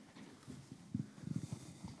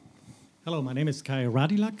 Hello, my name is Kai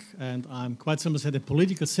Radilak, and I'm quite simply said a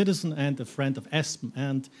political citizen and a friend of esteem.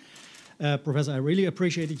 And Professor, I really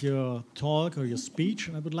appreciated your talk or your speech,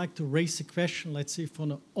 and I would like to raise a question, let's say,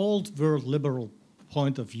 from an old world liberal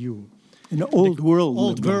point of view. An old world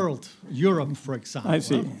Old liberal. world, Europe, for example. I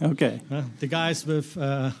see, okay. The guys with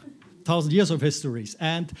 1,000 years of histories.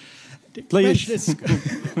 And the Please. question is,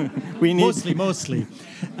 We need mostly.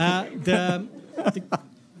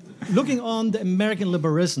 Looking on the American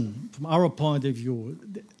liberalism from our point of view,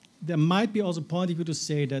 there might be also a point of view to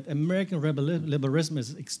say that American liberalism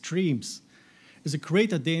is extremes, is a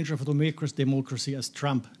greater danger for democracy as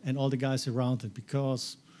Trump and all the guys around it,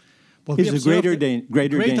 because what we it's a greater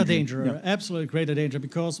danger, yeah. Absolutely greater danger,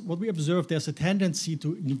 because what we observe, there's a tendency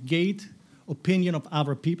to negate opinion of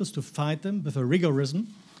other peoples, to fight them with a rigorism,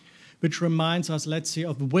 which reminds us, let's say,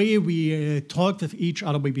 of the way we talk with each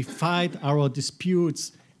other, way we fight our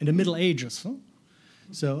disputes in the Middle Ages. Huh?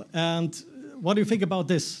 So, and what do you think about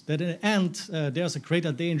this? That in the end, there's a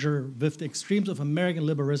greater danger with the extremes of American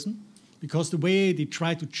liberalism, because the way they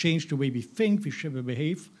try to change the way we think, we should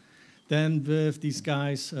behave, than with these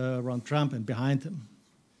guys around Trump and behind him.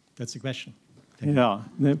 That's the question. Yeah.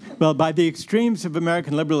 Well, by the extremes of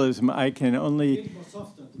American liberalism, I can only...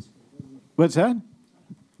 What's that?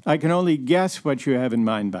 I can only guess what you have in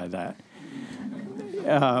mind by that.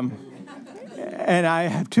 And I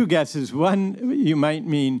have two guesses. One, you might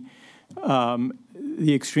mean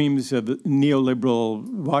the extremes of neoliberal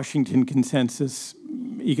Washington consensus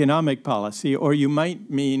economic policy, or you might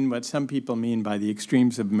mean what some people mean by the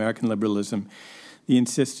extremes of American liberalism, the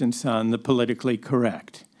insistence on the politically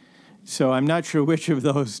correct. So I'm not sure which of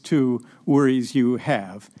those two worries you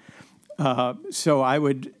have. So I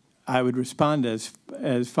would respond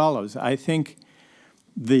as follows. I think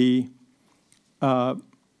the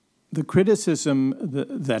criticism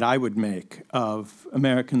that I would make of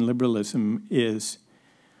American liberalism is,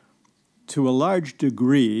 to a large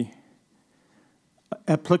degree,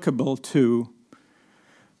 applicable to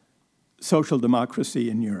social democracy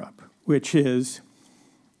in Europe, which is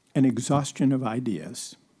an exhaustion of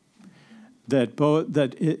ideas.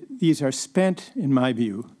 These are spent, in my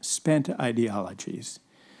view, spent ideologies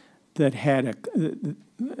that had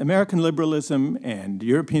American liberalism and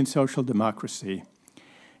European social democracy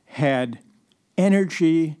had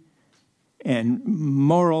energy and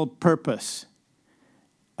moral purpose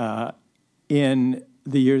in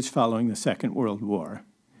the years following the Second World War.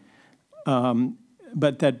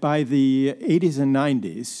 But that by the 80s and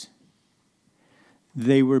 90s,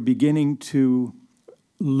 they were beginning to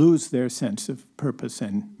lose their sense of purpose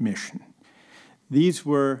and mission. These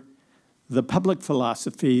were the public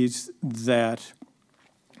philosophies that,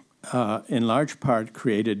 in large part,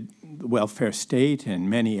 created the welfare state and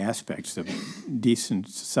many aspects of decent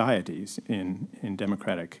societies in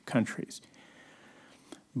democratic countries.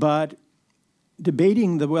 But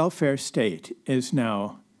debating the welfare state is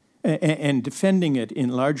now, and defending it in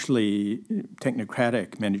largely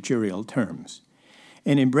technocratic managerial terms,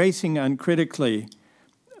 and embracing uncritically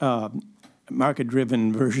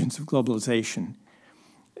market-driven versions of globalization,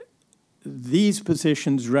 these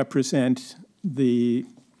positions represent the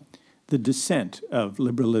descent of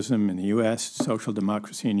liberalism in the US, social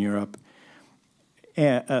democracy in Europe,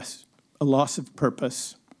 a loss of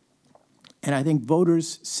purpose. And I think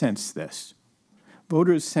voters sense this.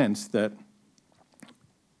 Voters sense that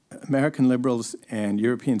American liberals and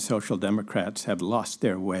European social democrats have lost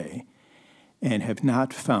their way and have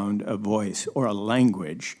not found a voice or a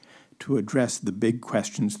language to address the big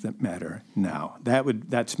questions that matter now.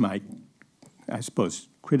 That's my, I suppose,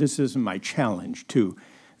 criticism, my challenge to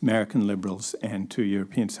American liberals and to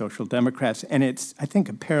European social democrats, and it's, I think,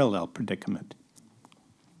 a parallel predicament.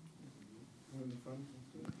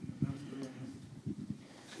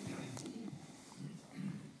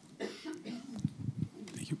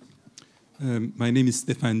 Thank you. My name is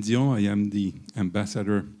Stéphane Dion. I am the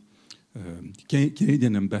ambassador,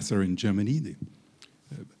 Canadian ambassador in Germany, the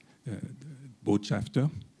Botschafter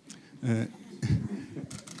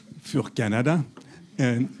für Canada.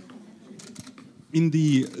 And in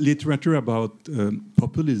the literature about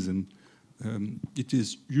populism, it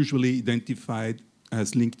is usually identified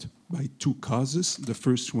as linked by two causes. The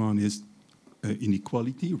first one is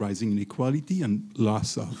inequality, rising inequality, and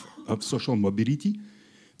loss of social mobility.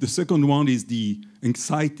 The second one is the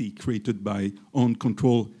anxiety created by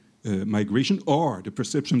uncontrolled migration, or the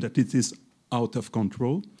perception that it is out of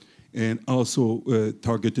control, and also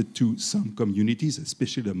targeted to some communities,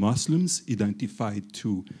 especially the Muslims, identified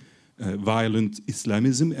to violent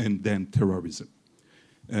Islamism and then terrorism.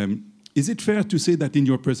 Is it fair to say that in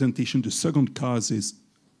your presentation, the second cause is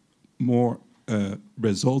more a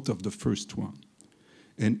result of the first one?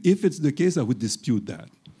 And if it's the case, I would dispute that.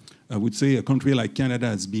 I would say a country like Canada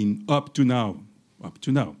has been up to now,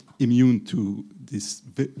 immune to this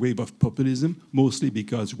wave of populism, mostly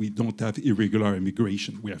because we don't have irregular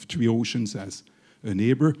immigration. We have 3 oceans as a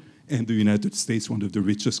neighbor, and the United States, one of the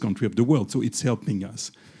richest countries of the world, so it's helping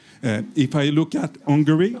us. If I look at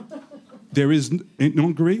Hungary, in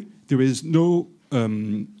Hungary, there is no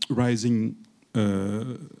rising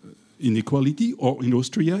inequality, or in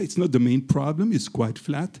Austria, it's not the main problem, it's quite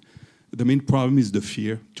flat. The main problem is the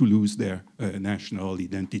fear to lose their national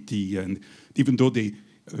identity, and even though they,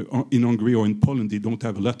 in Hungary or in Poland, they don't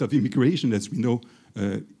have a lot of immigration, as we know,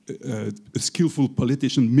 a skillful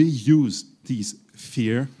politician may use these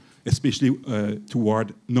fear, especially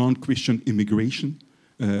toward non-Christian immigration,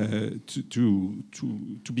 to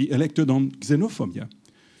be elected on xenophobia.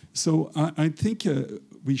 So I think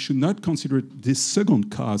we should not consider this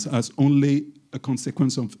second cause as only a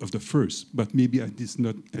consequence of the first, but maybe I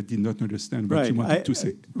did not understand what you wanted to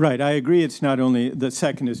say. Right, I agree it's not only, the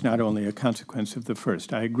second is not only a consequence of the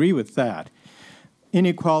first. I agree with that.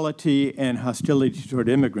 Inequality and hostility toward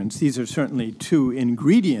immigrants, these are certainly 2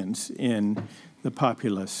 ingredients in the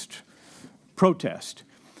populist protest.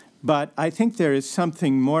 But I think there is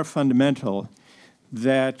something more fundamental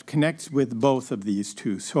that connects with both of these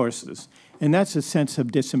 2 sources, and that's a sense of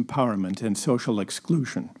disempowerment and social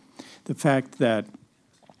exclusion. The fact that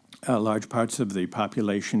large parts of the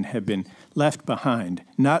population have been left behind,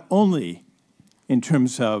 not only in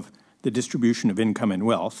terms of the distribution of income and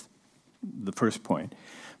wealth, the first point,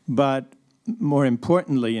 but more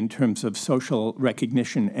importantly in terms of social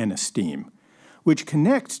recognition and esteem, which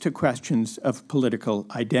connects to questions of political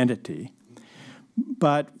identity,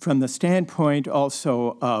 but from the standpoint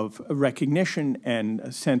also of recognition and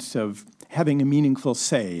a sense of having a meaningful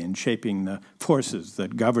say in shaping the forces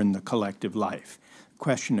that govern the collective life,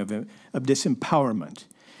 question of disempowerment.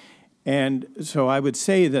 And so I would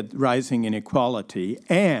say that rising inequality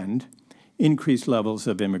and increased levels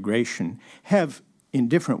of immigration have, in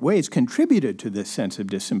different ways, contributed to this sense of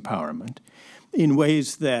disempowerment in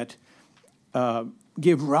ways that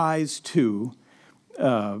give rise to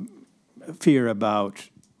fear about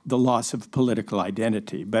the loss of political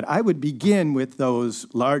identity. But I would begin with those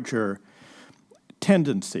larger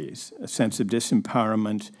tendencies, a sense of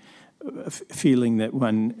disempowerment, feeling that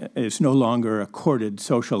one is no longer accorded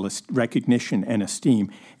social recognition and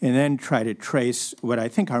esteem, and then try to trace what I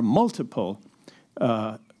think are multiple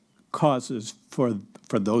causes for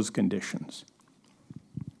those conditions.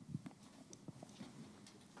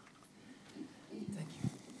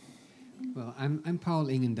 Well, I'm Paul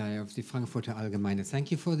Ingendey of the Frankfurter Allgemeine.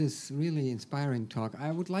 Thank you for this really inspiring talk.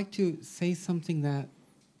 I would like to say something that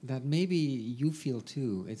maybe you feel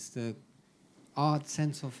too. It's the odd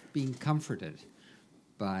sense of being comforted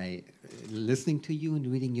by listening to you and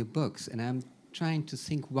reading your books. And I'm trying to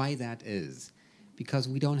think why that is, because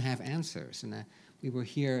we don't have answers. And we were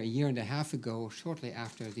here a year and a half ago, shortly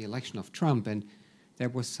after the election of Trump, and there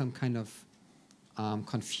was some kind of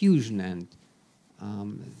confusion and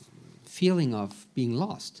feeling of being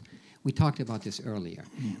lost. We talked about this earlier.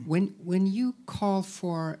 When you call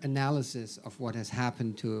for analysis of what has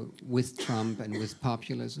happened with Trump and with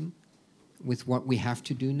populism, with what we have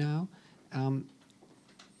to do now,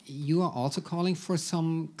 you are also calling for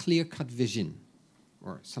some clear-cut vision,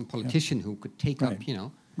 or some politician who could take up,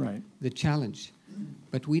 the challenge.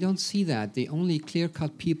 But we don't see that. The only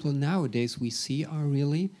clear-cut people nowadays we see are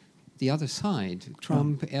really the other side.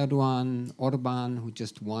 Trump, Erdogan, Orban, who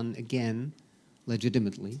just won again,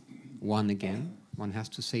 legitimately, won again. One has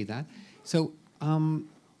to say that. So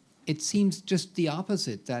it seems just the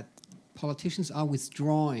opposite, that politicians are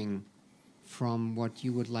withdrawing from what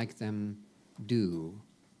you would like them do,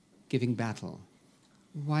 giving battle.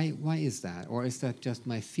 Why is that? Or is that just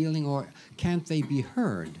my feeling? Or can't they be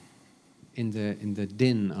heard in the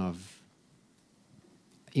din of,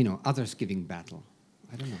 others giving battle?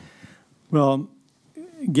 I don't know. Well,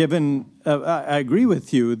 I agree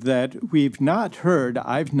with you that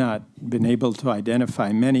I've not been able to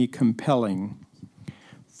identify many compelling,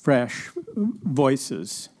 fresh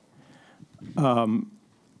voices among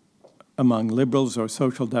liberals or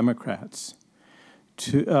social democrats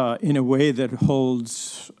in a way that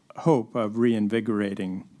holds hope of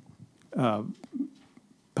reinvigorating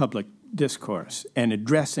public discourse and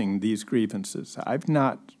addressing these grievances. I've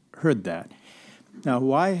not heard that. Now,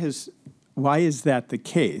 why is that the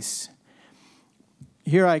case?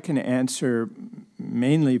 Here I can answer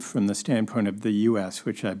mainly from the standpoint of the U.S.,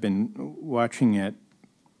 which I've been watching at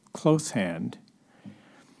close hand.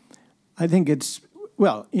 I think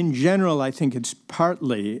in general, I think it's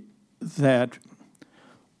partly that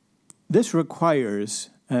this requires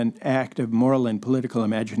an act of moral and political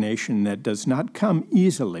imagination that does not come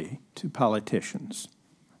easily to politicians,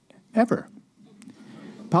 ever.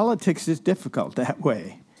 Politics is difficult that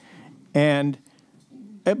way.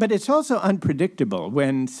 But it's also unpredictable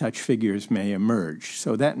when such figures may emerge,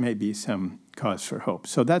 so that may be some cause for hope.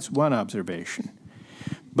 So that's one observation.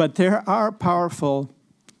 But there are powerful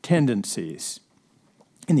tendencies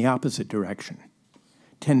in the opposite direction,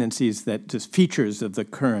 tendencies that just features of the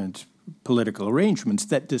current political arrangements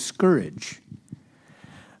that discourage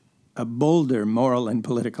a bolder moral and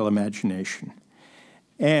political imagination.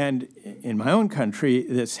 And in my own country,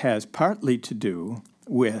 this has partly to do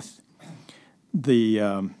with the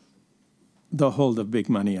hold of big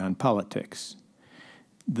money on politics,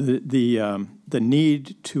 the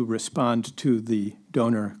need to respond to the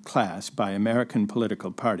donor class by American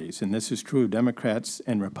political parties, and this is true of Democrats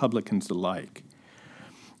and Republicans alike,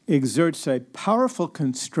 exerts a powerful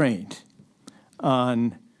constraint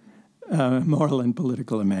on moral and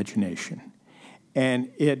political imagination, and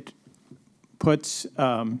it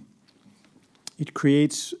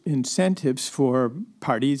creates incentives for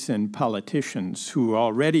parties and politicians who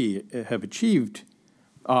already have achieved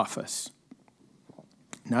office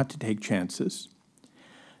not to take chances,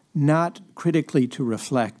 not critically to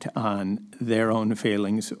reflect on their own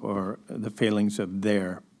failings or the failings of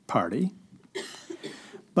their party,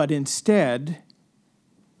 but instead,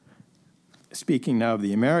 speaking now of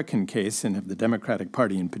the American case and of the Democratic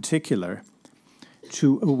Party in particular,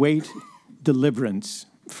 to await deliverance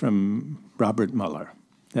from Robert Mueller.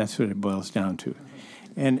 That's what it boils down to.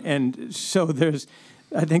 And so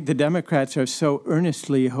I think the Democrats are so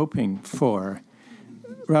earnestly hoping for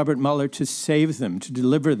Robert Mueller to save them, to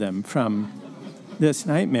deliver them from this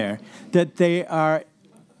nightmare, that they are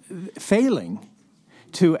failing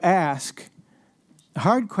to ask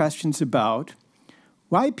hard questions about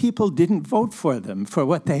why people didn't vote for them for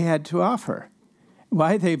what they had to offer,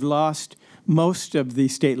 why they've lost most of the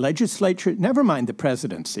state legislature, never mind the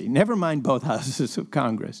presidency, never mind both houses of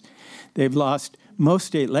Congress. They've lost most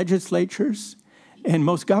state legislatures and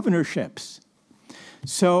most governorships.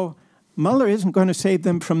 So Mueller isn't going to save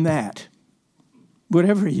them from that,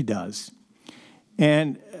 whatever he does.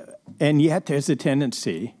 And yet there's a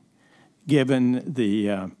tendency, given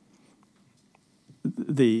the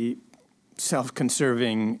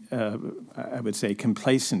self-conserving, I would say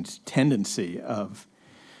complacent tendency of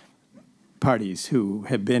parties who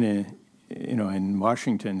have been in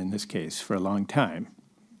Washington in this case for a long time,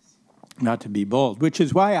 not to be bold, which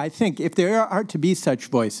is why I think if there are to be such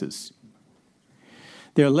voices,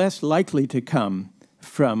 they're less likely to come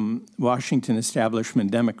from Washington establishment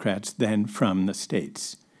Democrats than from the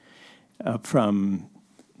states, from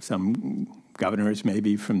some governors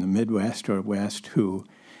maybe from the Midwest or West who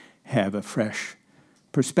have a fresh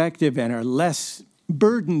perspective and are less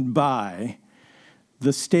burdened by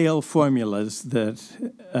the stale formulas that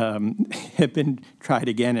have been tried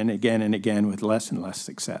again and again and again with less and less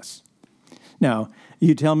success. Now,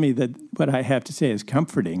 you tell me that what I have to say is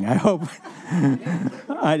comforting. I hope.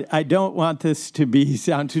 I don't want this to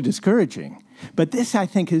sound too discouraging. But this, I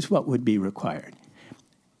think, is what would be required.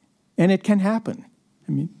 And it can happen.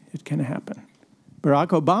 I mean, it can happen. Barack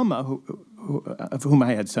Obama, of whom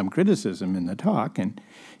I had some criticism in the talk, and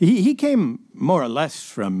he came more or less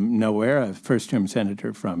from nowhere, a first-term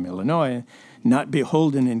senator from Illinois, not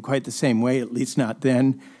beholden in quite the same way, at least not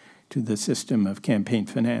then, to the system of campaign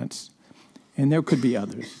finance. And there could be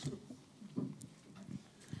others.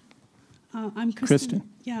 I'm Kristen.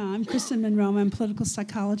 Yeah, I'm Kristen Monroe. I'm a political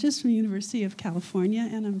psychologist from the University of California,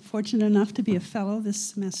 and I'm fortunate enough to be a fellow this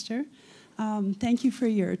semester. Thank you for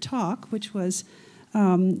your talk, which was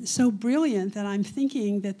so brilliant that I'm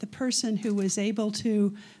thinking that the person who was able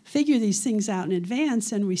to figure these things out in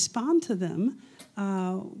advance and respond to them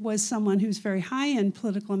was someone who's very high in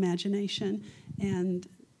political imagination. And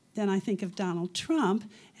then I think of Donald Trump,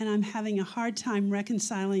 and I'm having a hard time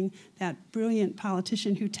reconciling that brilliant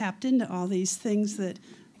politician who tapped into all these things that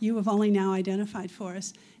you have only now identified for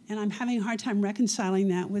us. And I'm having a hard time reconciling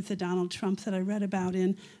that with the Donald Trump that I read about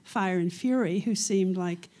in Fire and Fury, who seemed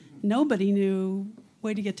like nobody knew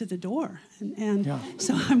way to get to the door. And yeah.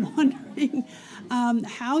 So I'm wondering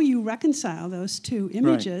how you reconcile those two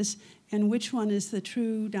images, right, and which one is the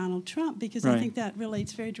true Donald Trump, because right, I think that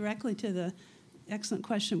relates very directly to the excellent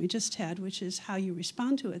question we just had, which is how you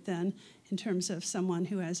respond to it then in terms of someone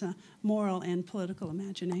who has a moral and political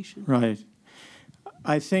imagination. Right.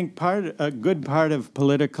 I think a good part of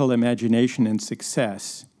political imagination and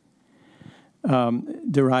success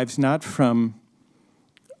derives not from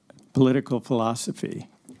political philosophy,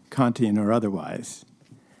 Kantian or otherwise.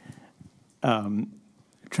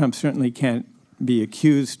 Trump certainly can't be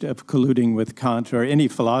accused of colluding with Kant or any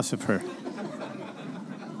philosopher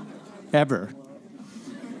ever.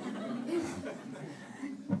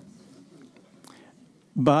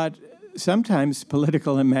 But sometimes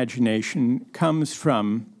political imagination comes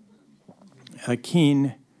from a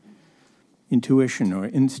keen intuition or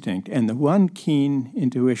instinct. And the one keen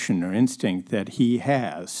intuition or instinct that he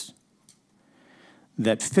has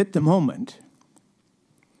that fit the moment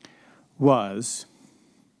was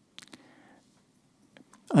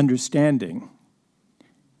understanding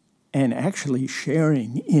and actually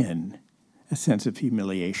sharing in a sense of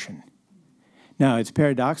humiliation. Now, it's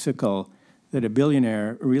paradoxical that a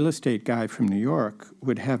billionaire real estate guy from New York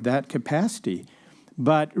would have that capacity.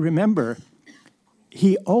 But remember,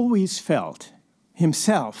 he always felt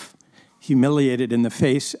himself humiliated in the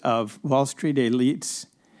face of Wall Street elites,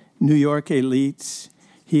 New York elites.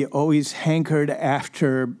 He always hankered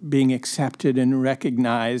after being accepted and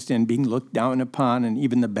recognized and being looked down upon, and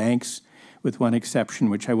even the banks, with one exception,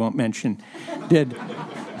 which I won't mention,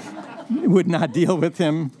 would not deal with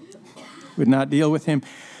him,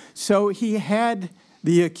 So he had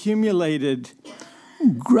the accumulated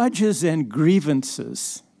grudges and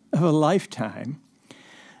grievances of a lifetime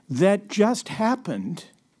that just happened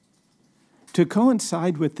to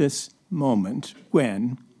coincide with this moment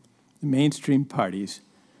when the mainstream parties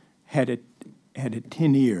had a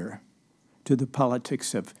tin ear to the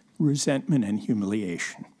politics of resentment and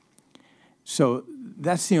humiliation. So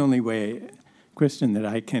that's the only way, Kristen, that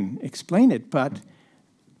I can explain it, but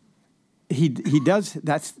he does,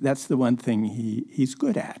 that's the one thing he's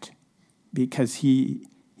good at, because he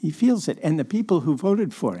feels it. And the people who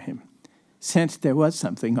voted for him sensed there was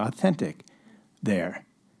something authentic there.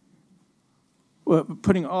 Well,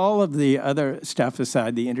 putting all of the other stuff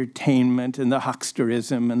aside, the entertainment and the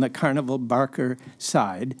hucksterism and the carnival barker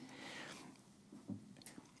side,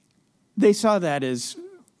 they saw that as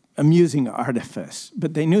amusing artifice.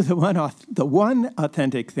 But they knew the one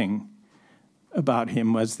authentic thing about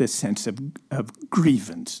him was this sense of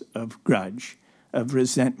grievance, of grudge, of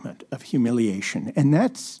resentment, of humiliation. And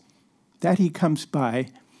that he comes by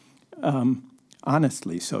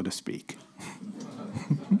honestly, so to speak.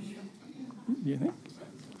 Do you think?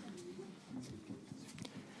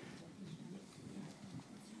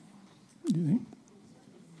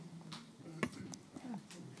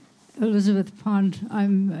 Elizabeth Pond.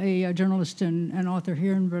 I'm a journalist and an author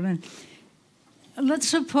here in Berlin. Let's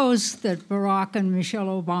suppose that Barack and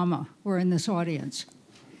Michelle Obama were in this audience,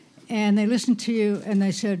 and they listened to you and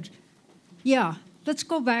they said, yeah, let's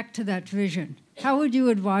go back to that vision. How would you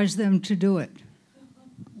advise them to do it?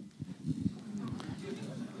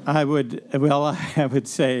 I would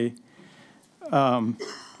say,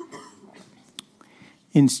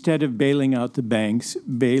 instead of bailing out the banks,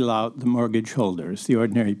 bail out the mortgage holders, the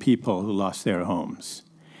ordinary people who lost their homes.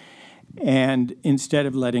 And instead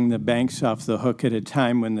of letting the banks off the hook at a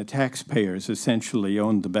time when the taxpayers essentially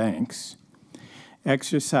owned the banks,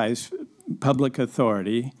 exercise public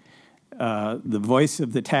authority, the voice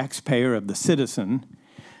of the taxpayer, of the citizen,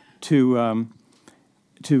 to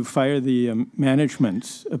fire the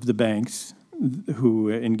management of the banks who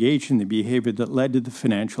engaged in the behavior that led to the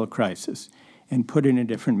financial crisis and put in a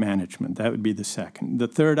different management. That would be the second. The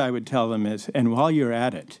third I would tell them is, and while you're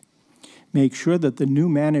at it, make sure that the new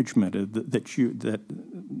management that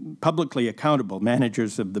publicly accountable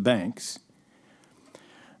managers of the banks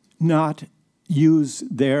not use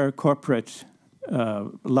their corporate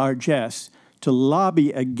largesse to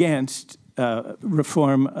lobby against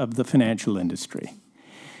reform of the financial industry.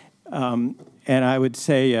 And I would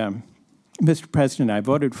say, Mr. President, I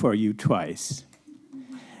voted for you twice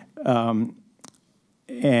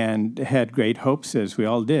and had great hopes, as we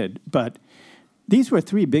all did. But these were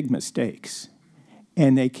three big mistakes,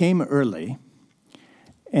 and they came early,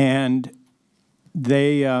 and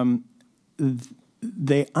they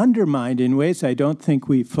undermined, in ways I don't think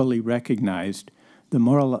we fully recognized, the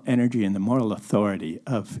moral energy and the moral authority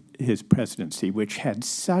of his presidency, which had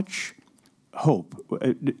such hope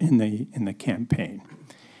in the campaign.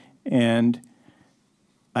 And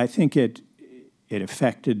I think it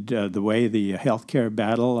affected the way the healthcare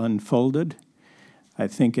battle unfolded. I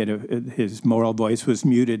think his moral voice was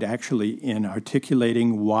muted, actually, in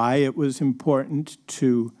articulating why it was important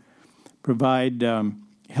to provide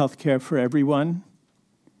health care for everyone.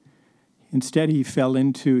 Instead, he fell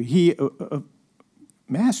into, a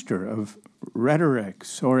master of rhetoric,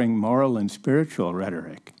 soaring moral and spiritual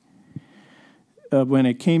rhetoric. When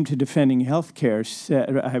it came to defending health care,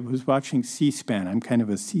 I was watching C-SPAN. I'm kind of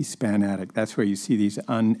a C-SPAN addict. That's where you see these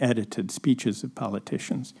unedited speeches of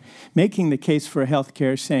politicians making the case for health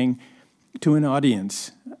care, saying to an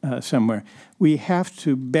audience somewhere, we have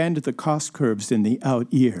to bend the cost curves in the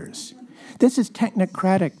out years. This is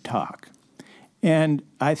technocratic talk. And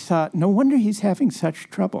I thought, no wonder he's having such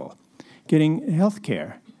trouble getting health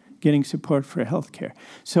care, getting support for health care.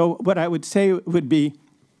 So what I would say would be,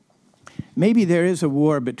 maybe there is a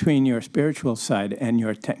war between your spiritual side and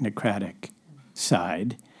your technocratic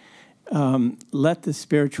side. Let the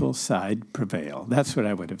spiritual side prevail. That's what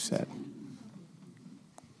I would have said.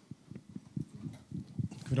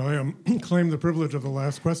 Could I claim the privilege of the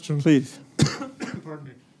last question? Please. Pardon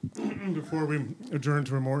me. Before we adjourn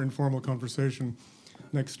to a more informal conversation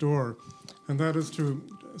next door, and that is to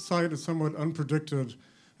cite a somewhat unpredicted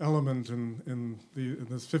element in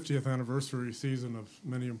this 50th anniversary season of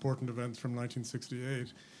many important events from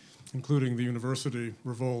 1968, including the university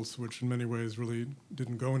revolts, which in many ways really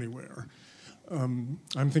didn't go anywhere. I'm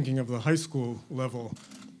thinking of the high school level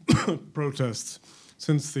protests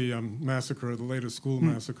since the massacre, the latest school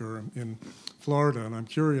massacre in Florida, and I'm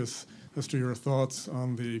curious as to your thoughts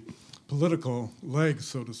on the political legs,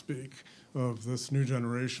 so to speak, of this new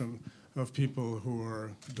generation of people who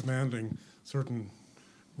are demanding certain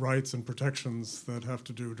rights and protections that have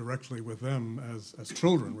to do directly with them as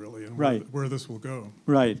children, really, and right. where this will go.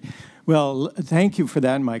 Right. Well, thank you for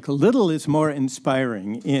that, Michael. Little is more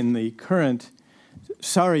inspiring in the current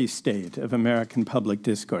sorry state of American public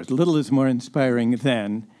discourse. Little is more inspiring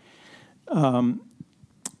than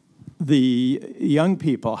the young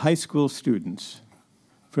people, high school students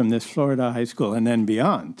from this Florida high school and then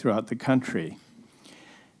beyond throughout the country,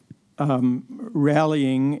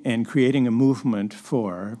 rallying and creating a movement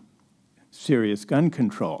for serious gun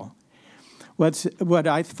control. What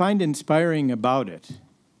I find inspiring about it,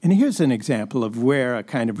 and here's an example of where a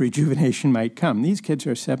kind of rejuvenation might come. These kids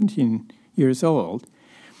are 17 years old.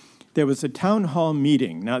 There was a town hall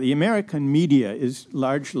meeting. Now, the American media is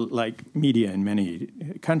largely, like media in many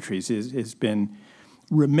countries, has been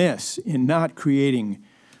remiss in not creating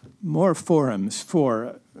more forums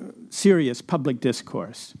for serious public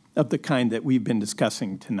discourse of the kind that we've been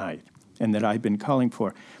discussing tonight and that I've been calling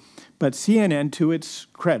for. But CNN, to its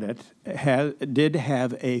credit, did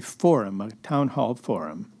have a forum, a town hall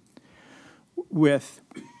forum,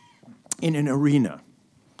 in an arena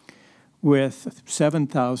with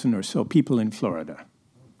 7,000 or so people in Florida,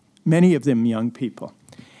 many of them young people.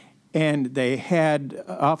 And they had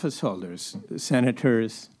office holders,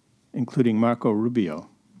 senators, including Marco Rubio,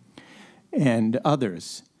 and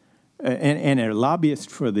others, and a lobbyist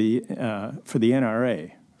for the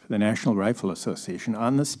NRA, for the National Rifle Association,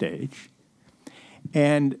 on the stage,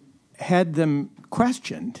 and had them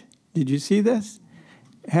questioned. Did you see this?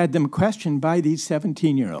 Had them questioned by these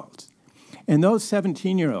 17-year-olds. And those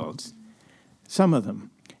 17-year-olds, some of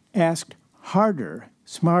them, asked harder,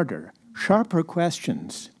 smarter, sharper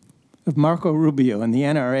questions of Marco Rubio and the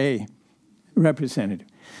NRA representative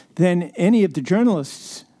than any of the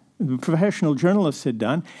journalists, the professional journalists had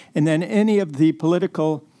done, and then any of the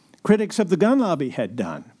political critics of the gun lobby had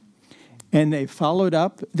done. And they followed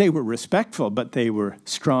up. They were respectful, but they were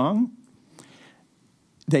strong.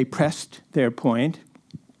 They pressed their point.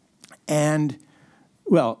 And,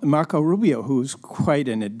 well, Marco Rubio, who's quite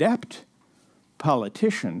an adept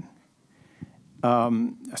politician, a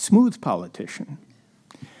smooth politician,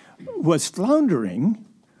 was floundering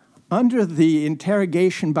under the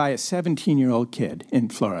interrogation by a 17-year-old kid in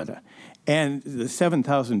Florida. And the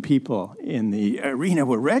 7,000 people in the arena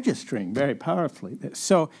were registering very powerfully this.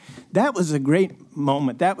 So that was a great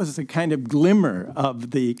moment. That was the kind of glimmer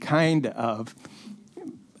of the kind of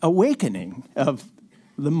awakening of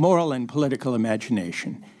the moral and political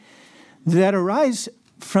imagination that arise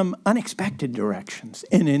from unexpected directions,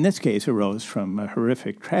 and in this case arose from a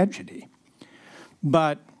horrific tragedy.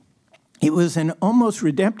 But it was an almost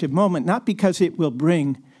redemptive moment, not because it will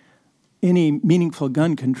bring any meaningful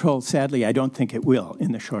gun control. Sadly, I don't think it will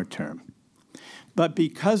in the short term. But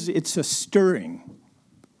because it's a stirring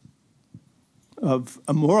of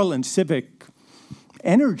a moral and civic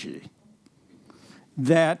energy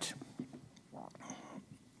that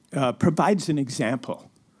provides an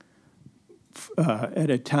example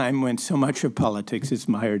at a time when so much of politics is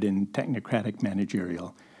mired in technocratic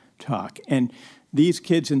managerial talk. And these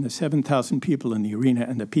kids and the 7,000 people in the arena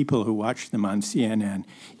and the people who watch them on CNN,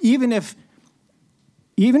 even if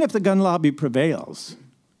the gun lobby prevails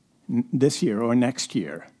this year or next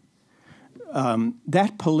year,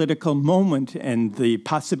 that political moment and the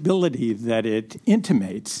possibility that it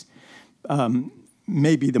intimates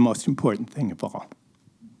may be the most important thing of all.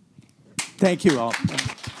 Thank you all. Thank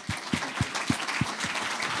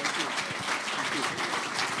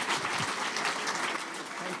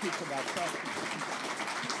you for that question.